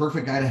honestly the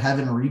perfect guy to have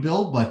in a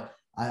rebuild. But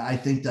I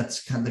think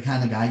that's the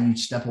kind of guy you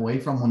step away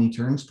from when he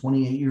turns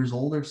 28 years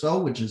old or so,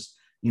 which is,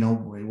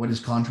 what his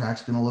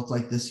contract's going to look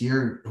like this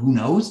year. Who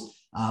knows?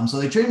 So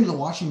they traded him to the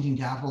Washington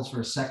Capitals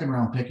for a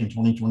 2nd-round pick in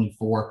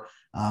 2024.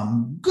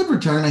 Good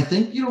return, I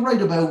think,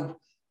 right about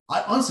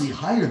honestly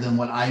higher than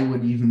what I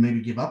would even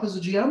maybe give up as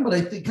a GM, but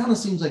I think kind of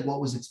seems like what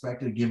was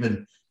expected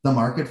given the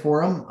market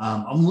for him.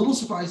 I'm a little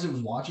surprised it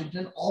was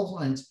Washington. All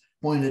lines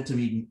pointed to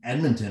be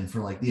Edmonton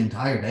for like the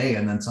entire day,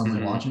 and then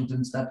suddenly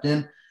Washington stepped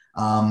in.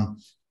 Um,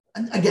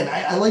 Again,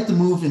 I like the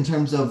move in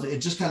terms of it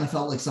just kind of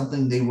felt like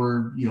something they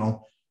were,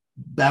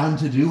 bound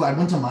to do. I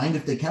wouldn't mind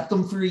if they kept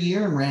him for a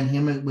year and ran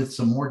him with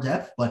some more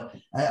depth, but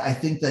I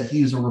think that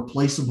he's a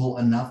replaceable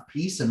enough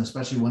piece. And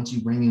especially once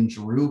you bring in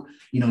Giroux,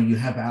 you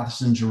have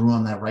Matheson, Giroux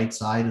on that right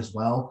side as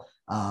well.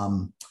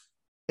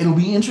 It'll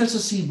be interesting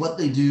to see what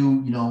they do,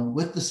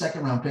 with the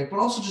second round pick, but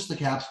also just the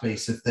cap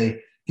space, if they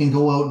can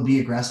go out and be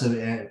aggressive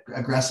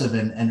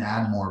and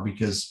add more,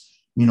 because,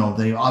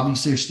 they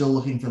obviously are still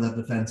looking for that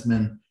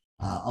defenseman.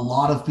 A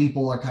lot of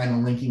people are kind of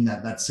linking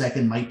that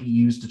second might be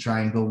used to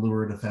try and go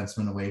lure a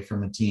defenseman away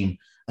from a team.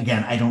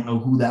 Again, I don't know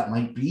who that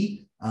might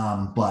be,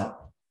 but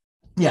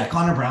yeah,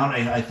 Connor Brown,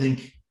 I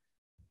think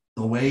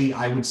the way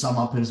I would sum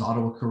up his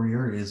Ottawa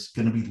career is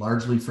going to be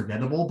largely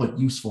forgettable, but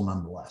useful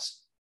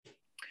nonetheless.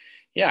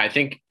 Yeah, I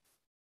think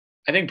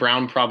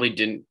Brown probably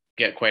didn't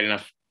get quite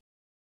enough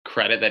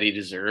credit that he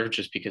deserved,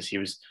 just because he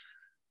was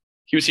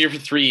here for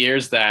 3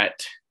 years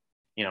that,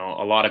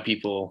 a lot of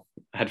people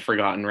had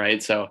forgotten,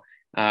 right? So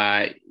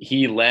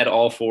he led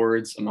all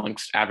forwards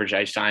amongst average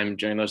ice time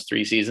during those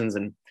 3 seasons.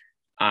 And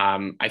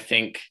I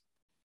think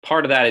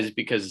part of that is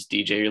because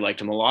DJ liked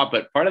him a lot,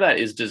 but part of that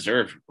is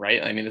deserved,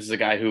 right? I mean, this is a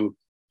guy who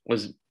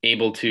was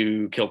able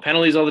to kill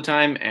penalties all the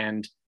time,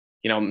 and,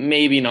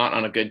 maybe not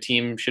on a good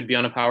team should be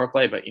on a power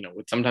play, but,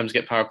 would sometimes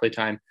get power play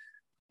time.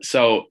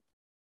 So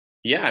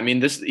yeah, I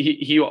mean,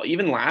 he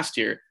even last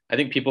year, I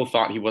think people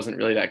thought he wasn't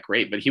really that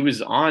great, but he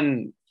was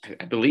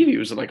I believe he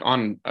was like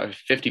on a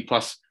 50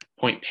 plus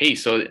point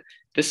pace. So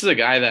this is a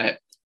guy that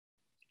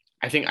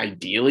I think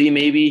ideally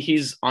maybe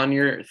he's on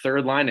your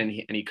third line, and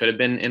he could have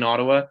been in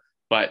Ottawa,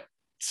 but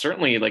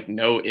certainly like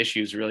no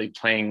issues really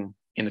playing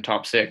in the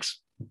top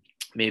 6.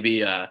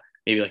 Maybe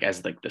like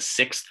as like the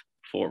 6th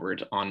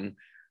forward on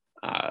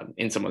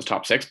in someone's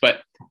top 6.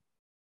 But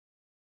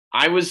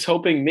I was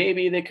hoping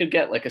maybe they could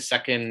get like a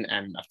second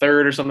and a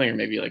third or something, or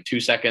maybe like 2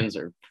 seconds,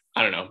 or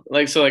I don't know.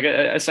 Like, so like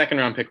a second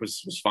round pick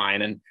was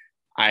fine. And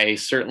I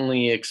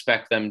certainly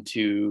expect them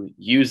to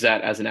use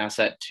that as an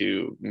asset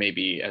to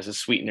maybe as a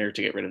sweetener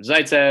to get rid of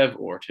Zaitsev,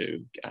 or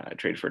to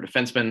trade for a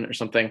defenseman or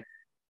something. It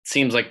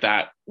seems like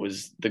that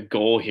was the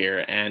goal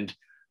here. And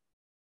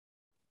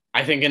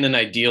I think in an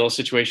ideal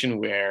situation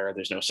where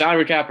there's no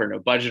salary cap or no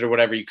budget or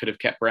whatever, you could have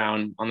kept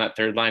Brown on that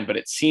third line, but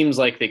it seems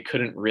like they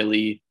couldn't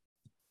really,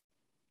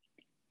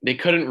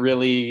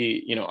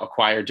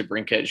 acquire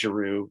DeBrincat,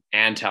 Giroux,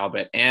 and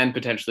Talbot, and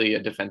potentially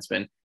a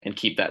defenseman, and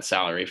keep that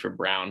salary for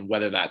Brown,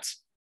 whether that's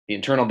the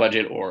internal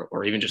budget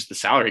or even just the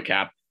salary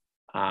cap,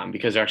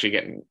 because they're actually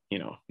getting,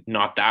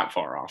 not that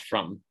far off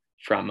from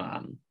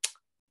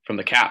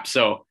the cap.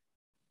 So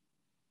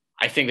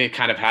I think they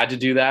kind of had to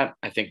do that.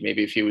 I think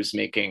maybe if he was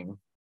making,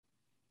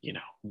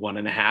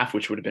 1.5,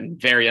 which would have been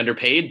very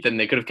underpaid, then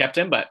they could have kept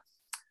him. But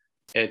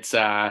it's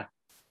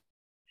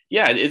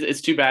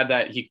it's too bad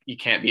that he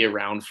can't be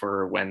around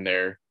for when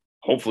they're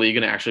hopefully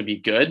going to actually be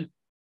good.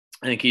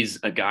 I think he's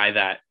a guy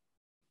that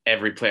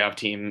every playoff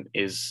team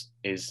is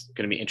going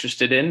to be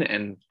interested in,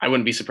 and I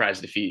wouldn't be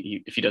surprised if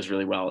he does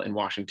really well in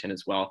Washington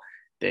as well.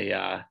 They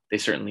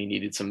certainly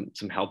needed some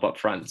help up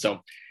front.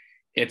 So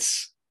it'll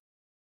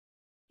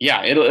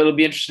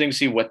be interesting to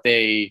see what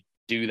they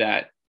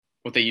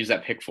use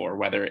that pick for,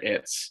 whether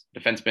it's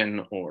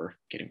defenseman or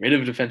getting rid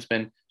of a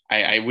defenseman.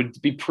 I would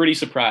be pretty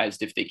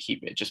surprised if they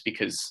keep it, just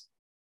because,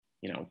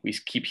 we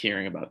keep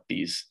hearing about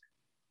these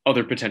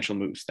other potential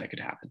moves that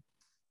could happen.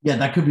 Yeah,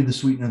 that could be the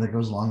sweetener that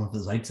goes along with the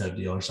Zaitsev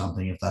deal or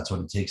something, if that's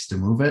what it takes to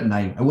move it. And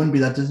I wouldn't be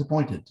that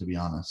disappointed, to be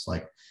honest.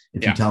 Like,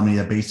 if you tell me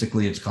that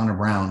basically it's Connor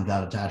Brown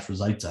got attached with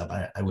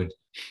Zaitsev, I would,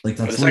 like,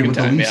 that's what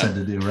the Leafs had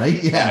to do,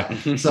 right? Yeah.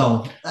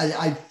 So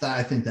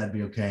I think that'd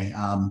be okay.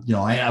 We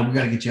got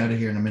to get you out of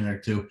here in a minute or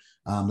two.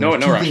 No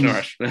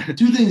rush. 2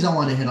 things I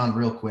want to hit on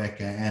real quick.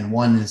 And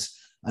one is,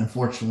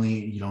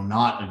 unfortunately,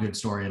 not a good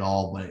story at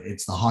all, but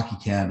it's the Hockey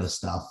Canada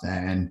stuff.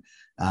 And,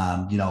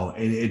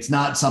 it's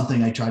not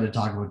something I try to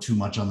talk about too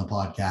much on the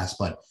podcast,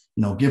 but,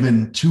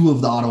 given 2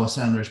 of the Ottawa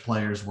Senators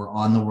players were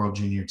on the World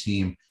Junior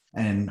team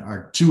and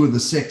are 2 of the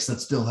 6 that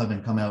still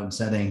haven't come out and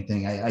said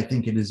anything, I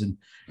think it is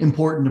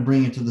important to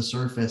bring it to the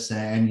surface.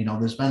 And,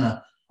 there's been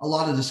a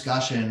lot of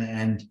discussion,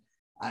 and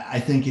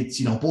I think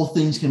it's, both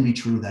things can be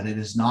true, that it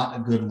is not a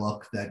good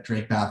look that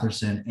Drake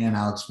Batherson and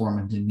Alex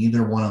Formenton,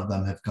 neither one of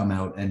them have come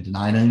out and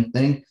denied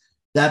anything.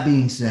 That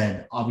being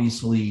said,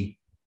 obviously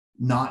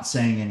not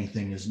saying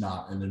anything is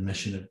not an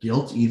admission of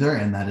guilt either.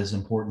 And that is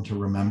important to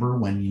remember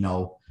when,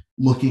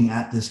 looking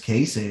at this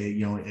case.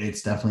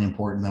 It's definitely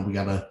important that we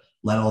got to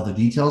let all the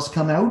details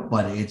come out,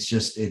 but it's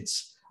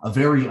a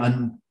very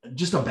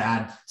just a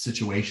bad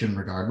situation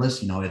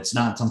regardless. It's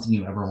not something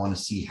you ever want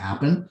to see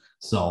happen.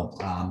 So,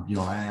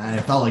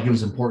 I felt like it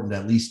was important to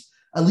at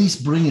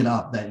least bring it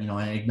up, that,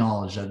 I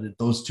acknowledge that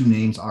those 2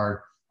 names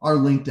are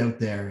linked out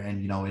there,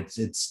 and,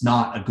 it's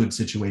not a good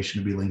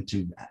situation to be linked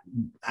to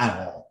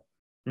at all.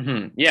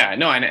 Yeah,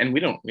 no, and we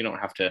don't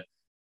have to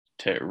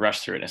rush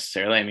through it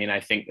necessarily. I mean, I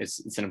think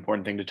it's an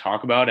important thing to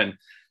talk about, and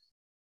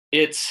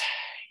it's,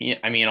 yeah,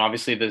 I mean,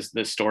 obviously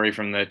the story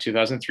from the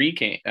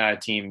 2003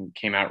 team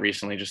came out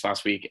recently, just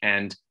last week,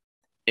 and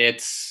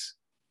it's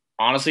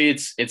honestly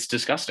it's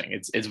disgusting.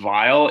 It's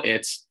vile.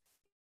 It's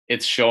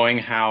showing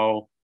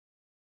how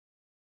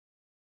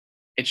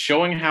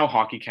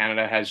Hockey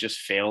Canada has just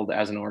failed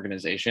as an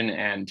organization,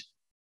 and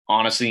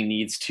honestly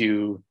needs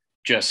to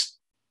just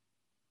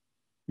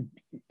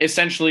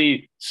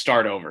essentially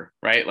start over,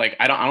 right? Like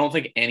I don't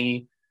think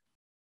any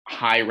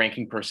high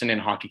ranking person in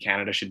Hockey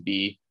Canada should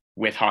be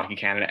with Hockey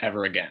Canada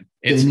ever again.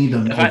 They It's need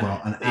an the fact,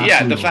 overall, an yeah,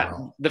 absolute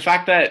overall. the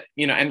fact that,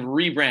 and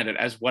rebrand it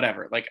as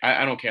whatever. Like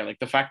I don't care. Like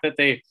the fact that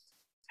they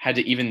had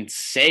to even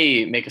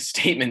make a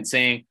statement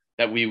saying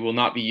that we will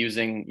not be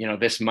using,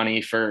 this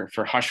money for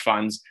hush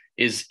funds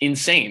is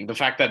insane. The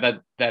fact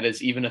that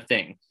is even a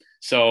thing.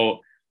 So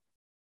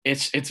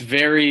it's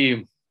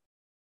very,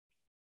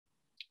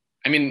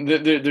 I mean,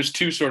 there's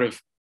two sort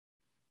of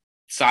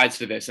sides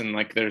to this, and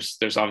like there's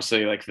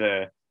obviously like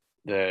the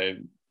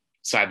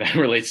side that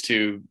relates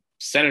to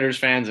Senators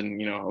fans, and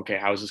okay,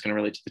 how is this going to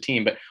relate to the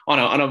team? But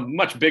on a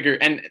much bigger,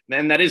 and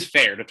that is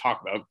fair to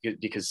talk about,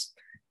 because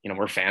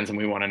we're fans and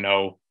we want to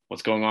know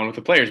what's going on with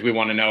the players. We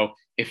want to know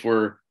if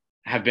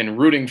have been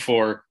rooting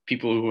for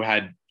people who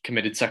had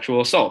committed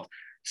sexual assault.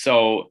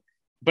 So,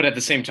 but at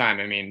the same time,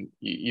 I mean,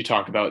 you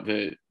talk about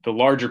the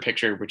larger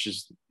picture, which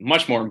is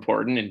much more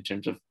important in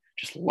terms of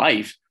just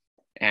life.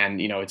 And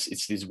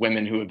it's these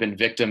women who have been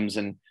victims,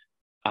 and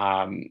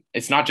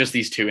it's not just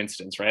these two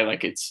incidents, right?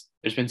 Like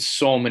there's been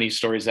so many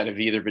stories that have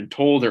either been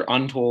told or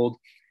untold,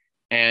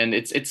 and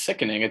it's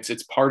sickening.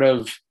 It's part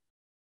of,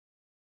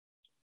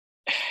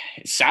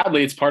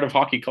 sadly, it's part of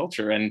hockey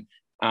culture. And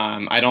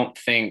I don't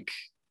think,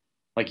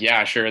 like,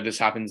 yeah, sure, this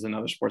happens in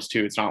other sports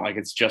too. It's not like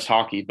it's just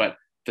hockey, but at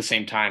the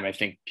same time, I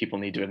think people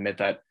need to admit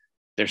that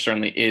there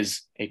certainly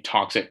is a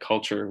toxic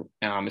culture,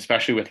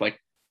 especially with like,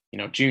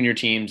 junior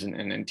teams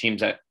and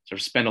teams that sort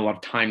of spend a lot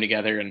of time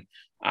together, and,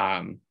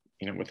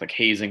 with like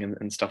hazing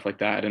and stuff like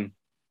that. And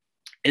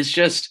it's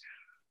just,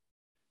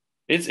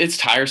 it's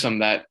tiresome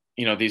that,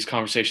 these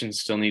conversations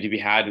still need to be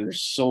had.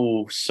 There's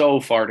so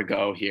far to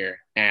go here.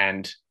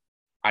 And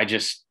I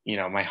just,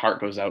 my heart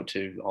goes out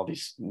to all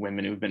these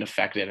women who've been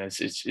affected. And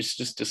it's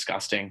just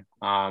disgusting.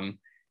 And,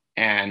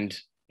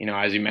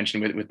 as you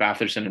mentioned with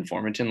Batherson and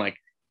Formanton, like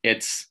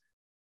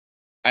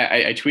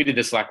I tweeted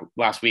this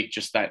last week,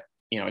 just that,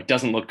 it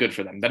doesn't look good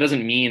for them. That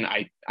doesn't mean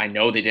I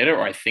know they did it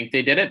or I think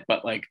they did it,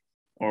 but like,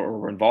 or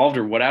were involved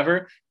or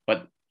whatever.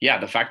 But yeah,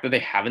 the fact that they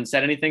haven't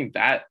said anything,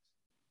 that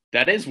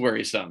is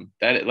worrisome.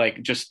 That,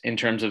 like, just in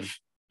terms of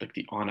like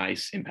the on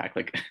ice impact,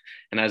 like,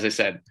 and as I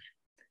said,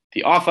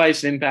 the off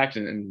ice impact,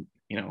 and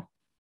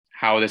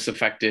how this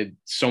affected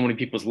so many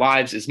people's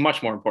lives is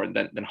much more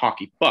important than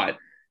hockey. But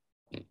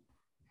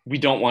we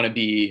don't want to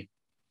be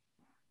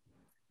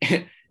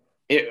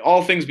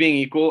all things being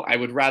equal, I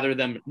would rather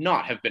them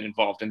not have been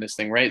involved in this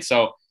thing, right?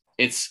 So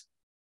it's,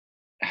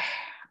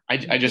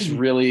 I just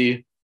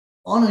really,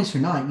 on ice or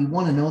not, you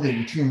want to know that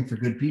you're cheering for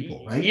good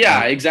people, right? Yeah,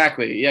 like,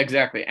 exactly. Yeah,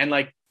 exactly. And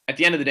like at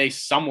the end of the day,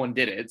 someone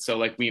did it. So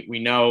like we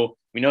know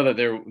that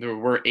there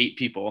were 8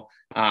 people.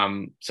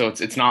 So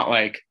it's not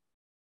like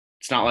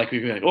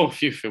we'd be like, oh,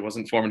 phew, it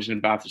wasn't Formanton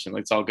and Batherson.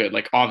 Like, it's all good.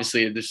 Like,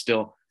 obviously there's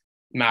still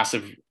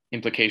massive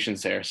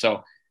implications there.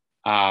 So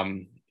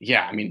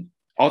yeah, I mean,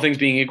 all things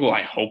being equal,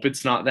 I hope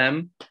it's not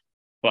them,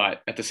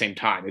 but at the same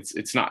time,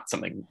 it's not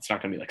something, it's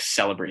not going to be like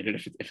celebrated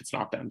if it's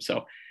not them.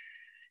 So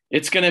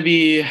it's going to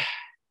be,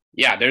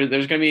 yeah, there's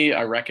going to be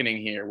a reckoning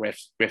here with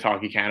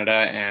Hockey Canada,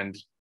 and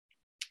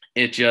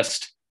it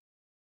just,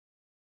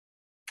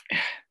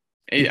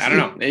 I don't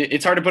know.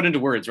 It's hard to put into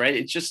words, right?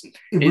 It's just,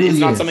 really it's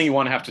not is. something you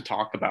want to have to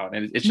talk about,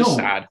 and it's just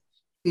sad.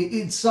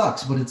 It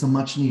sucks, but it's a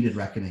much needed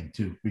reckoning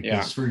too,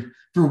 because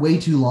for way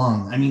too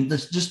long, I mean,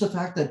 just the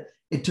fact that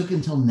it took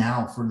until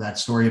now for that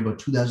story about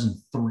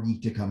 2003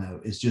 to come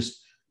out is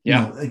just,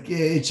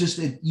 it's just,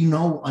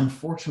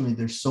 unfortunately,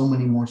 there's so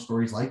many more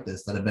stories like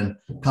this that have been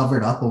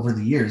covered up over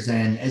the years.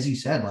 And as you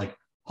said, like,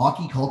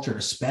 hockey culture,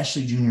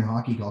 especially junior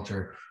hockey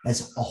culture,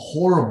 has a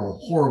horrible,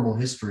 horrible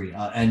history,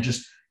 and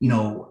just,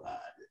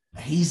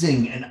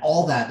 hazing and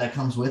all that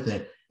comes with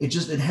it. It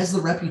has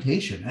the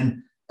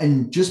reputation,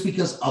 and just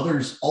because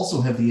others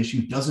also have the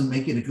issue doesn't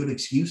make it a good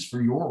excuse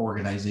for your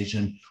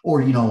organization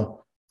or,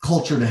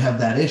 culture to have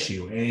that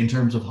issue in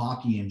terms of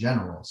hockey in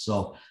general.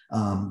 So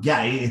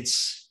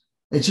it's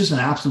just an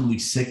absolutely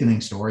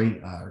sickening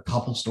story, a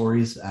couple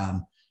stories.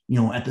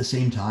 At the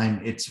same time,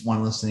 it's one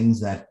of those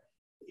things that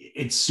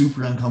it's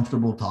super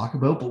uncomfortable to talk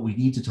about, but we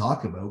need to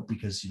talk about,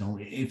 because,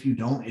 if you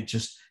don't,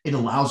 it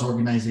allows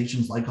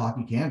organizations like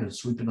Hockey Canada to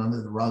sweep it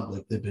under the rug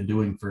like they've been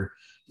doing for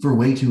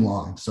way too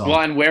long. So,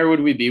 well, and where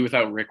would we be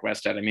without Rick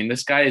Westhead? I mean,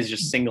 this guy is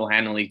just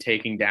single-handedly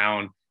taking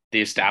down the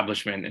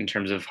establishment in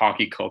terms of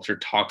hockey culture,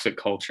 toxic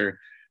culture,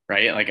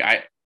 right? Like,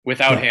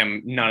 without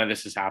him, none of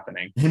this is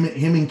happening. Him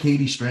and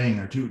Katie Strang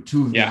are two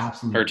of the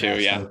absolute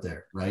best out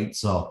there, right?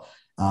 So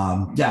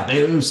Yeah,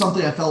 it was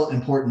something I felt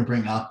important to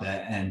bring up,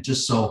 and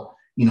just so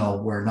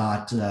we're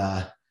not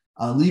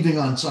leaving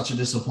on such a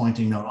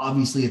disappointing note.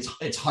 Obviously,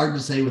 it's hard to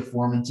say with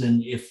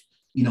Formanton if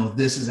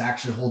this is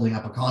actually holding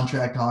up a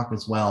contract talk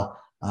as well.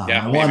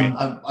 Yeah, maybe.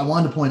 I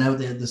wanted to point out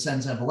that the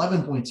Sens have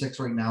 11.6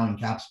 right now in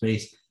cap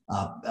space.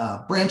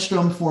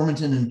 Brannstrom,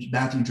 Formanton, and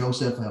Matthew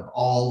Joseph have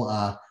all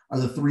are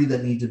the three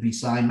that need to be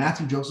signed.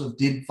 Matthew Joseph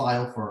did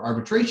file for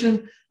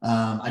arbitration.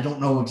 I don't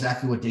know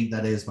exactly what date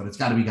that is, but it's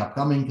got to be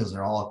upcoming because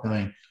they're all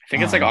upcoming. I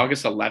think it's like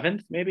August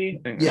 11th,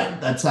 maybe. Yeah,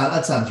 that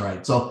sounds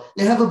right. So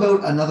they have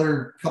about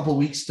another couple of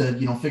weeks to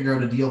figure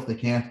out a deal if they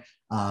can't.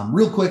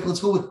 Real quick, let's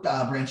go with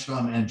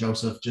Brannstrom and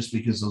Joseph, just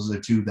because those are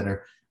the two that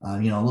are a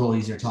little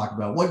easier to talk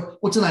about.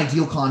 What's an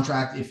ideal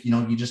contract if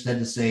you just had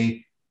to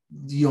say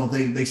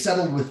they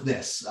settled with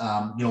this?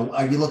 Are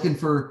you looking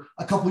for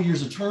a couple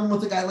years of term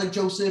with a guy like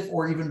Joseph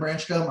or even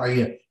Brannstrom? Are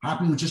you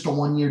happy with just a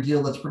 1-year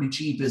deal that's pretty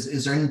cheap?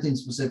 Is there anything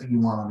specific you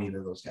want on either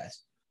of those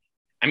guys?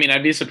 I mean,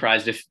 I'd be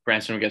surprised if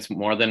Brannstrom gets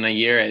more than a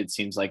year. It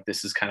seems like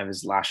this is kind of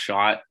his last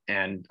shot,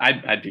 and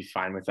I'd be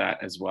fine with that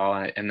as well.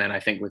 And then I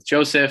think with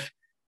Joseph,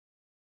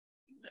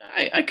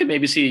 I could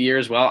maybe see a year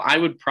as well. I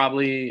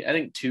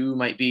think 2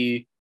 might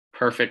be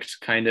perfect,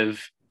 kind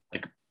of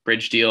like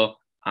bridge deal.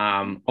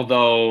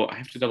 Although I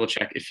have to double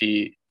check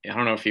I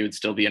don't know if he would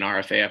still be an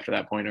RFA after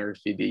that point or if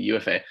he'd be a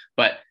UFA,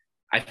 but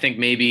I think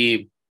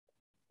maybe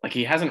like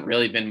he hasn't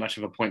really been much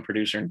of a point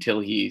producer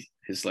until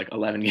his like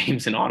 11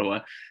 games in Ottawa.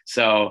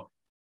 So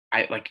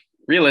I like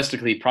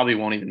realistically probably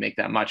won't even make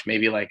that much,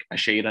 maybe like a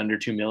shade under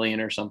 2 million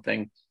or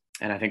something.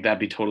 And I think that'd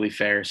be totally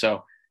fair.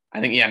 So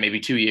I think, maybe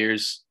 2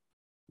 years,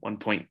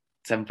 1.75,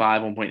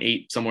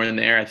 1.8, somewhere in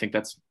there. I think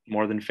that's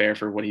more than fair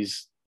for what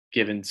he's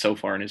given so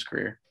far in his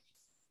career.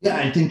 Yeah,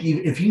 I think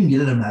if you can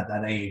get him at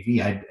that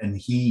AAV,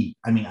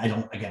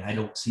 I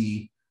don't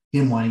see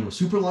him wanting to go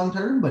super long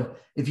term,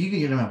 but if you can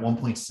get him at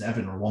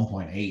 1.7 or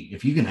 1.8,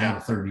 if you can have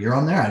a third year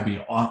on there, I'd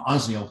be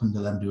honestly open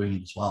to them doing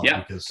it as well. Yeah,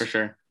 because for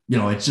sure.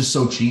 It's just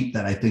so cheap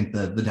that I think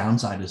the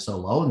downside is so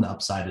low and the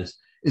upside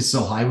is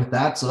so high with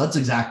that. So that's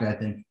exactly, I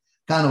think,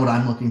 kind of what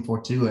I'm looking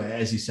for too.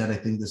 As you said, I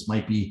think this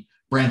might be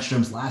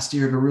Brannstrom's last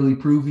year to really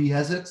prove he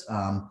has it.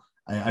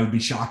 I would be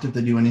shocked if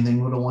they do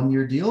anything with a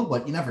 1-year deal,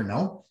 but you never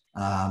know.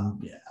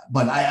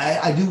 But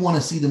I do want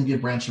to see them give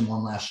Brannstrom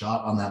one last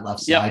shot on that left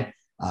side.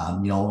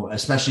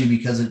 Especially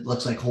because it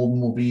looks like Holden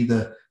will be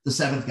the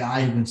seventh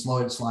guy who can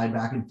slide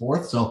back and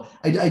forth. So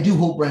I do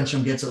hope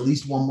Brannstrom gets at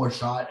least one more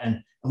shot,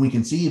 and we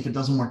can see if it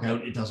doesn't work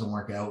out, it doesn't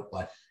work out.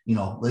 But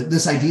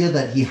this idea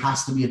that he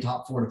has to be a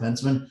top 4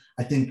 defenseman,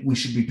 I think we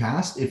should be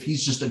past. If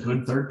he's just a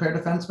good third pair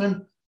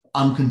defenseman,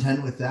 I'm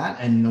content with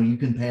that. And, you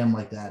can pay him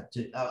like that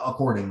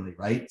accordingly.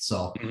 Right.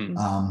 So,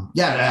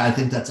 I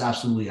think that's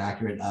absolutely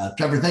accurate.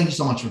 Trevor, thank you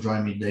so much for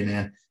joining me today,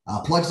 man.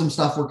 Plug some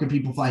stuff. Where can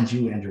people find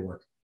you and your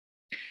work?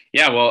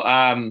 Yeah,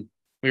 well,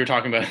 we were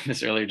talking about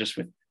this earlier just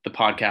with the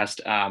podcast.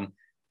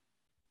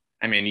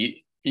 I mean,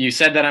 you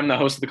said that I'm the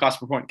host of the Cost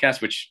Per Point cast,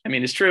 which I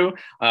mean is true.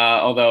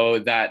 Although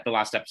the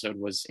last episode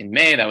was in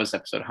May, that was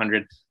episode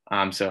 100.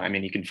 So I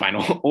mean, you can find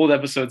old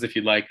episodes if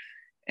you'd like.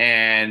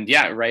 And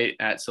yeah, right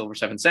at Silver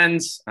Seven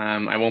Sens.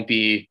 I won't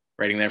be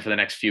writing there for the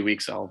next few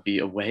weeks. I'll be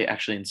away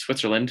actually in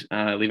Switzerland,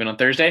 leaving on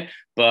Thursday.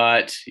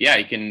 But yeah,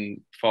 you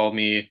can follow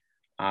me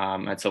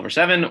at Silver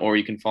Seven, or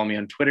you can follow me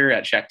on Twitter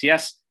at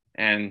ShackTS.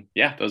 And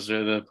yeah, those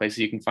are the places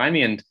you can find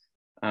me. And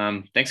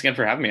thanks again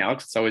for having me,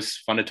 Alex. It's always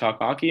fun to talk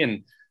hockey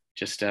and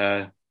just,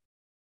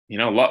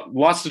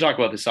 lots to talk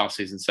about this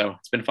offseason. So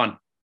it's been fun.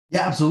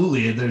 Yeah,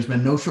 absolutely. There's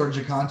been no shortage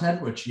of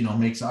content, which,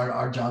 makes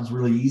our jobs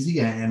really easy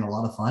and a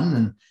lot of fun.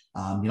 And,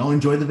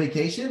 enjoy the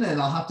vacation.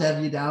 And I'll have to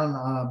have you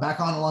down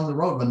back on along the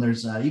road when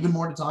there's even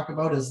more to talk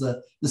about as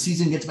the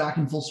season gets back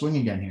in full swing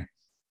again here.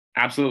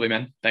 Absolutely,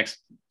 man. Thanks.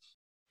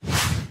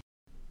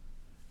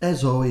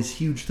 As always,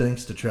 huge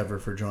thanks to Trevor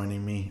for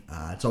joining me.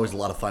 It's always a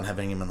lot of fun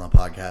having him on the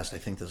podcast. I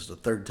think this is the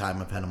 3rd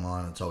time I've had him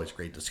on. It's always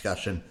great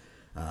discussion.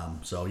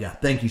 So yeah,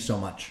 thank you so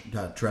much,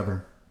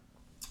 Trevor.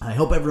 I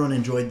hope everyone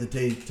enjoyed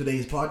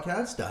today's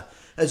podcast.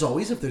 As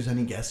always, if there's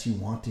any guests you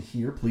want to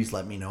hear, please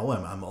let me know.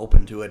 I'm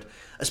open to it,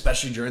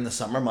 especially during the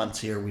summer months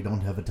here. We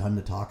don't have a ton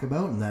to talk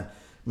about, and that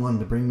wanted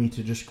to bring me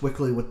to just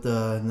quickly what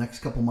the next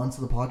couple months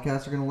of the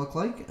podcast are going to look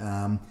like.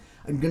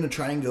 I'm going to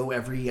try and go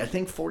every, I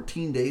think,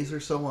 14 days or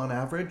so on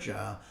average,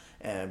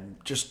 and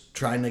just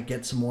trying to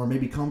get some more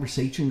maybe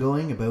conversation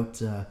going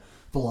about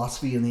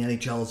philosophy in the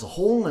NHL as a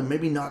whole, and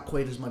maybe not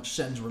quite as much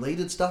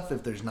Sens-related stuff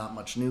if there's not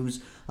much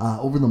news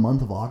over the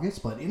month of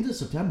August. But into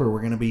September,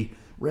 we're going to be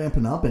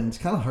ramping up, and it's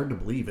kind of hard to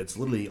believe. It's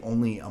literally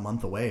only a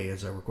month away.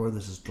 As I record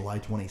this is July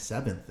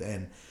 27th,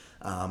 and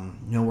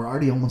we're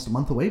already almost a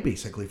month away,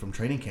 basically, from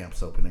training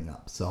camps opening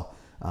up. So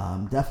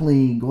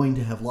definitely going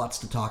to have lots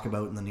to talk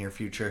about in the near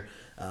future.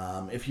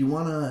 If you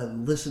want to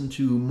listen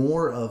to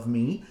more of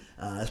me,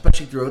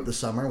 especially throughout the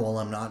summer, while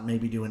I'm not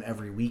maybe doing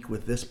every week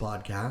with this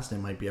podcast, it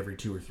might be every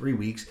 2 or 3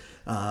 weeks,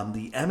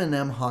 the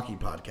M&M Hockey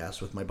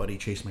Podcast with my buddy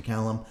Chase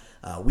McCallum.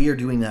 We are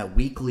doing that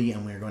weekly,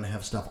 and we're going to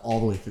have stuff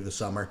all the way through the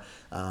summer.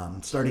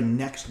 Starting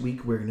next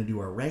week, we're going to do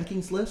our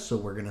rankings list. So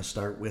we're going to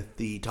start with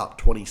the top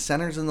 20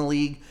 centers in the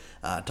league,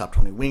 top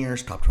 20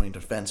 wingers, top 20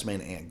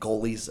 defensemen, and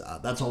goalies.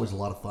 That's always a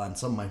lot of fun.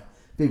 Some of my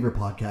favorite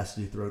podcasts to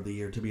do throughout the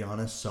year, to be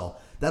honest. So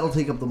that'll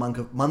take up the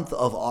month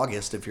of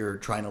August if you're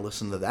trying to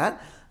listen to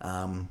that.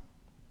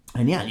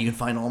 And yeah, you can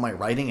find all my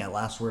writing at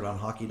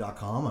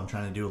lastwordonhockey.com. I'm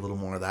trying to do a little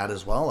more of that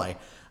as well. I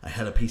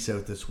had a piece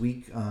out this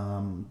week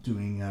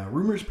doing a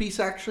rumors piece,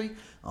 actually,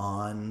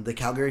 on the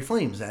Calgary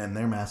Flames and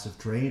their massive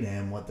trade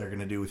and what they're going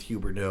to do with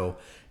Huberdeau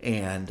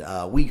and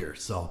Weegar.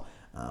 So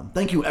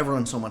thank you,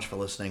 everyone, so much for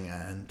listening,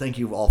 and thank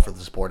you all for the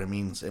support. It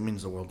means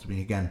the world to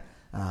me. Again,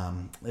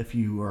 if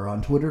you are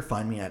on Twitter,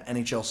 find me at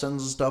NHL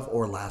Sends and stuff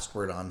or Last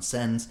Word on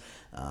Sends.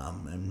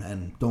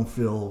 And don't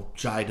feel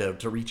shy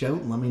to reach out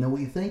and let me know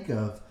what you think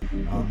of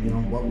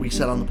what we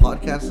said on the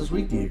podcast this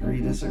week. Do you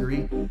agree,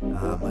 disagree?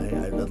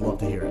 I'd love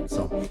to hear it.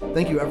 So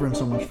thank you, everyone,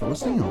 so much for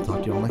listening. I'll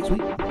talk to you all next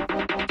week.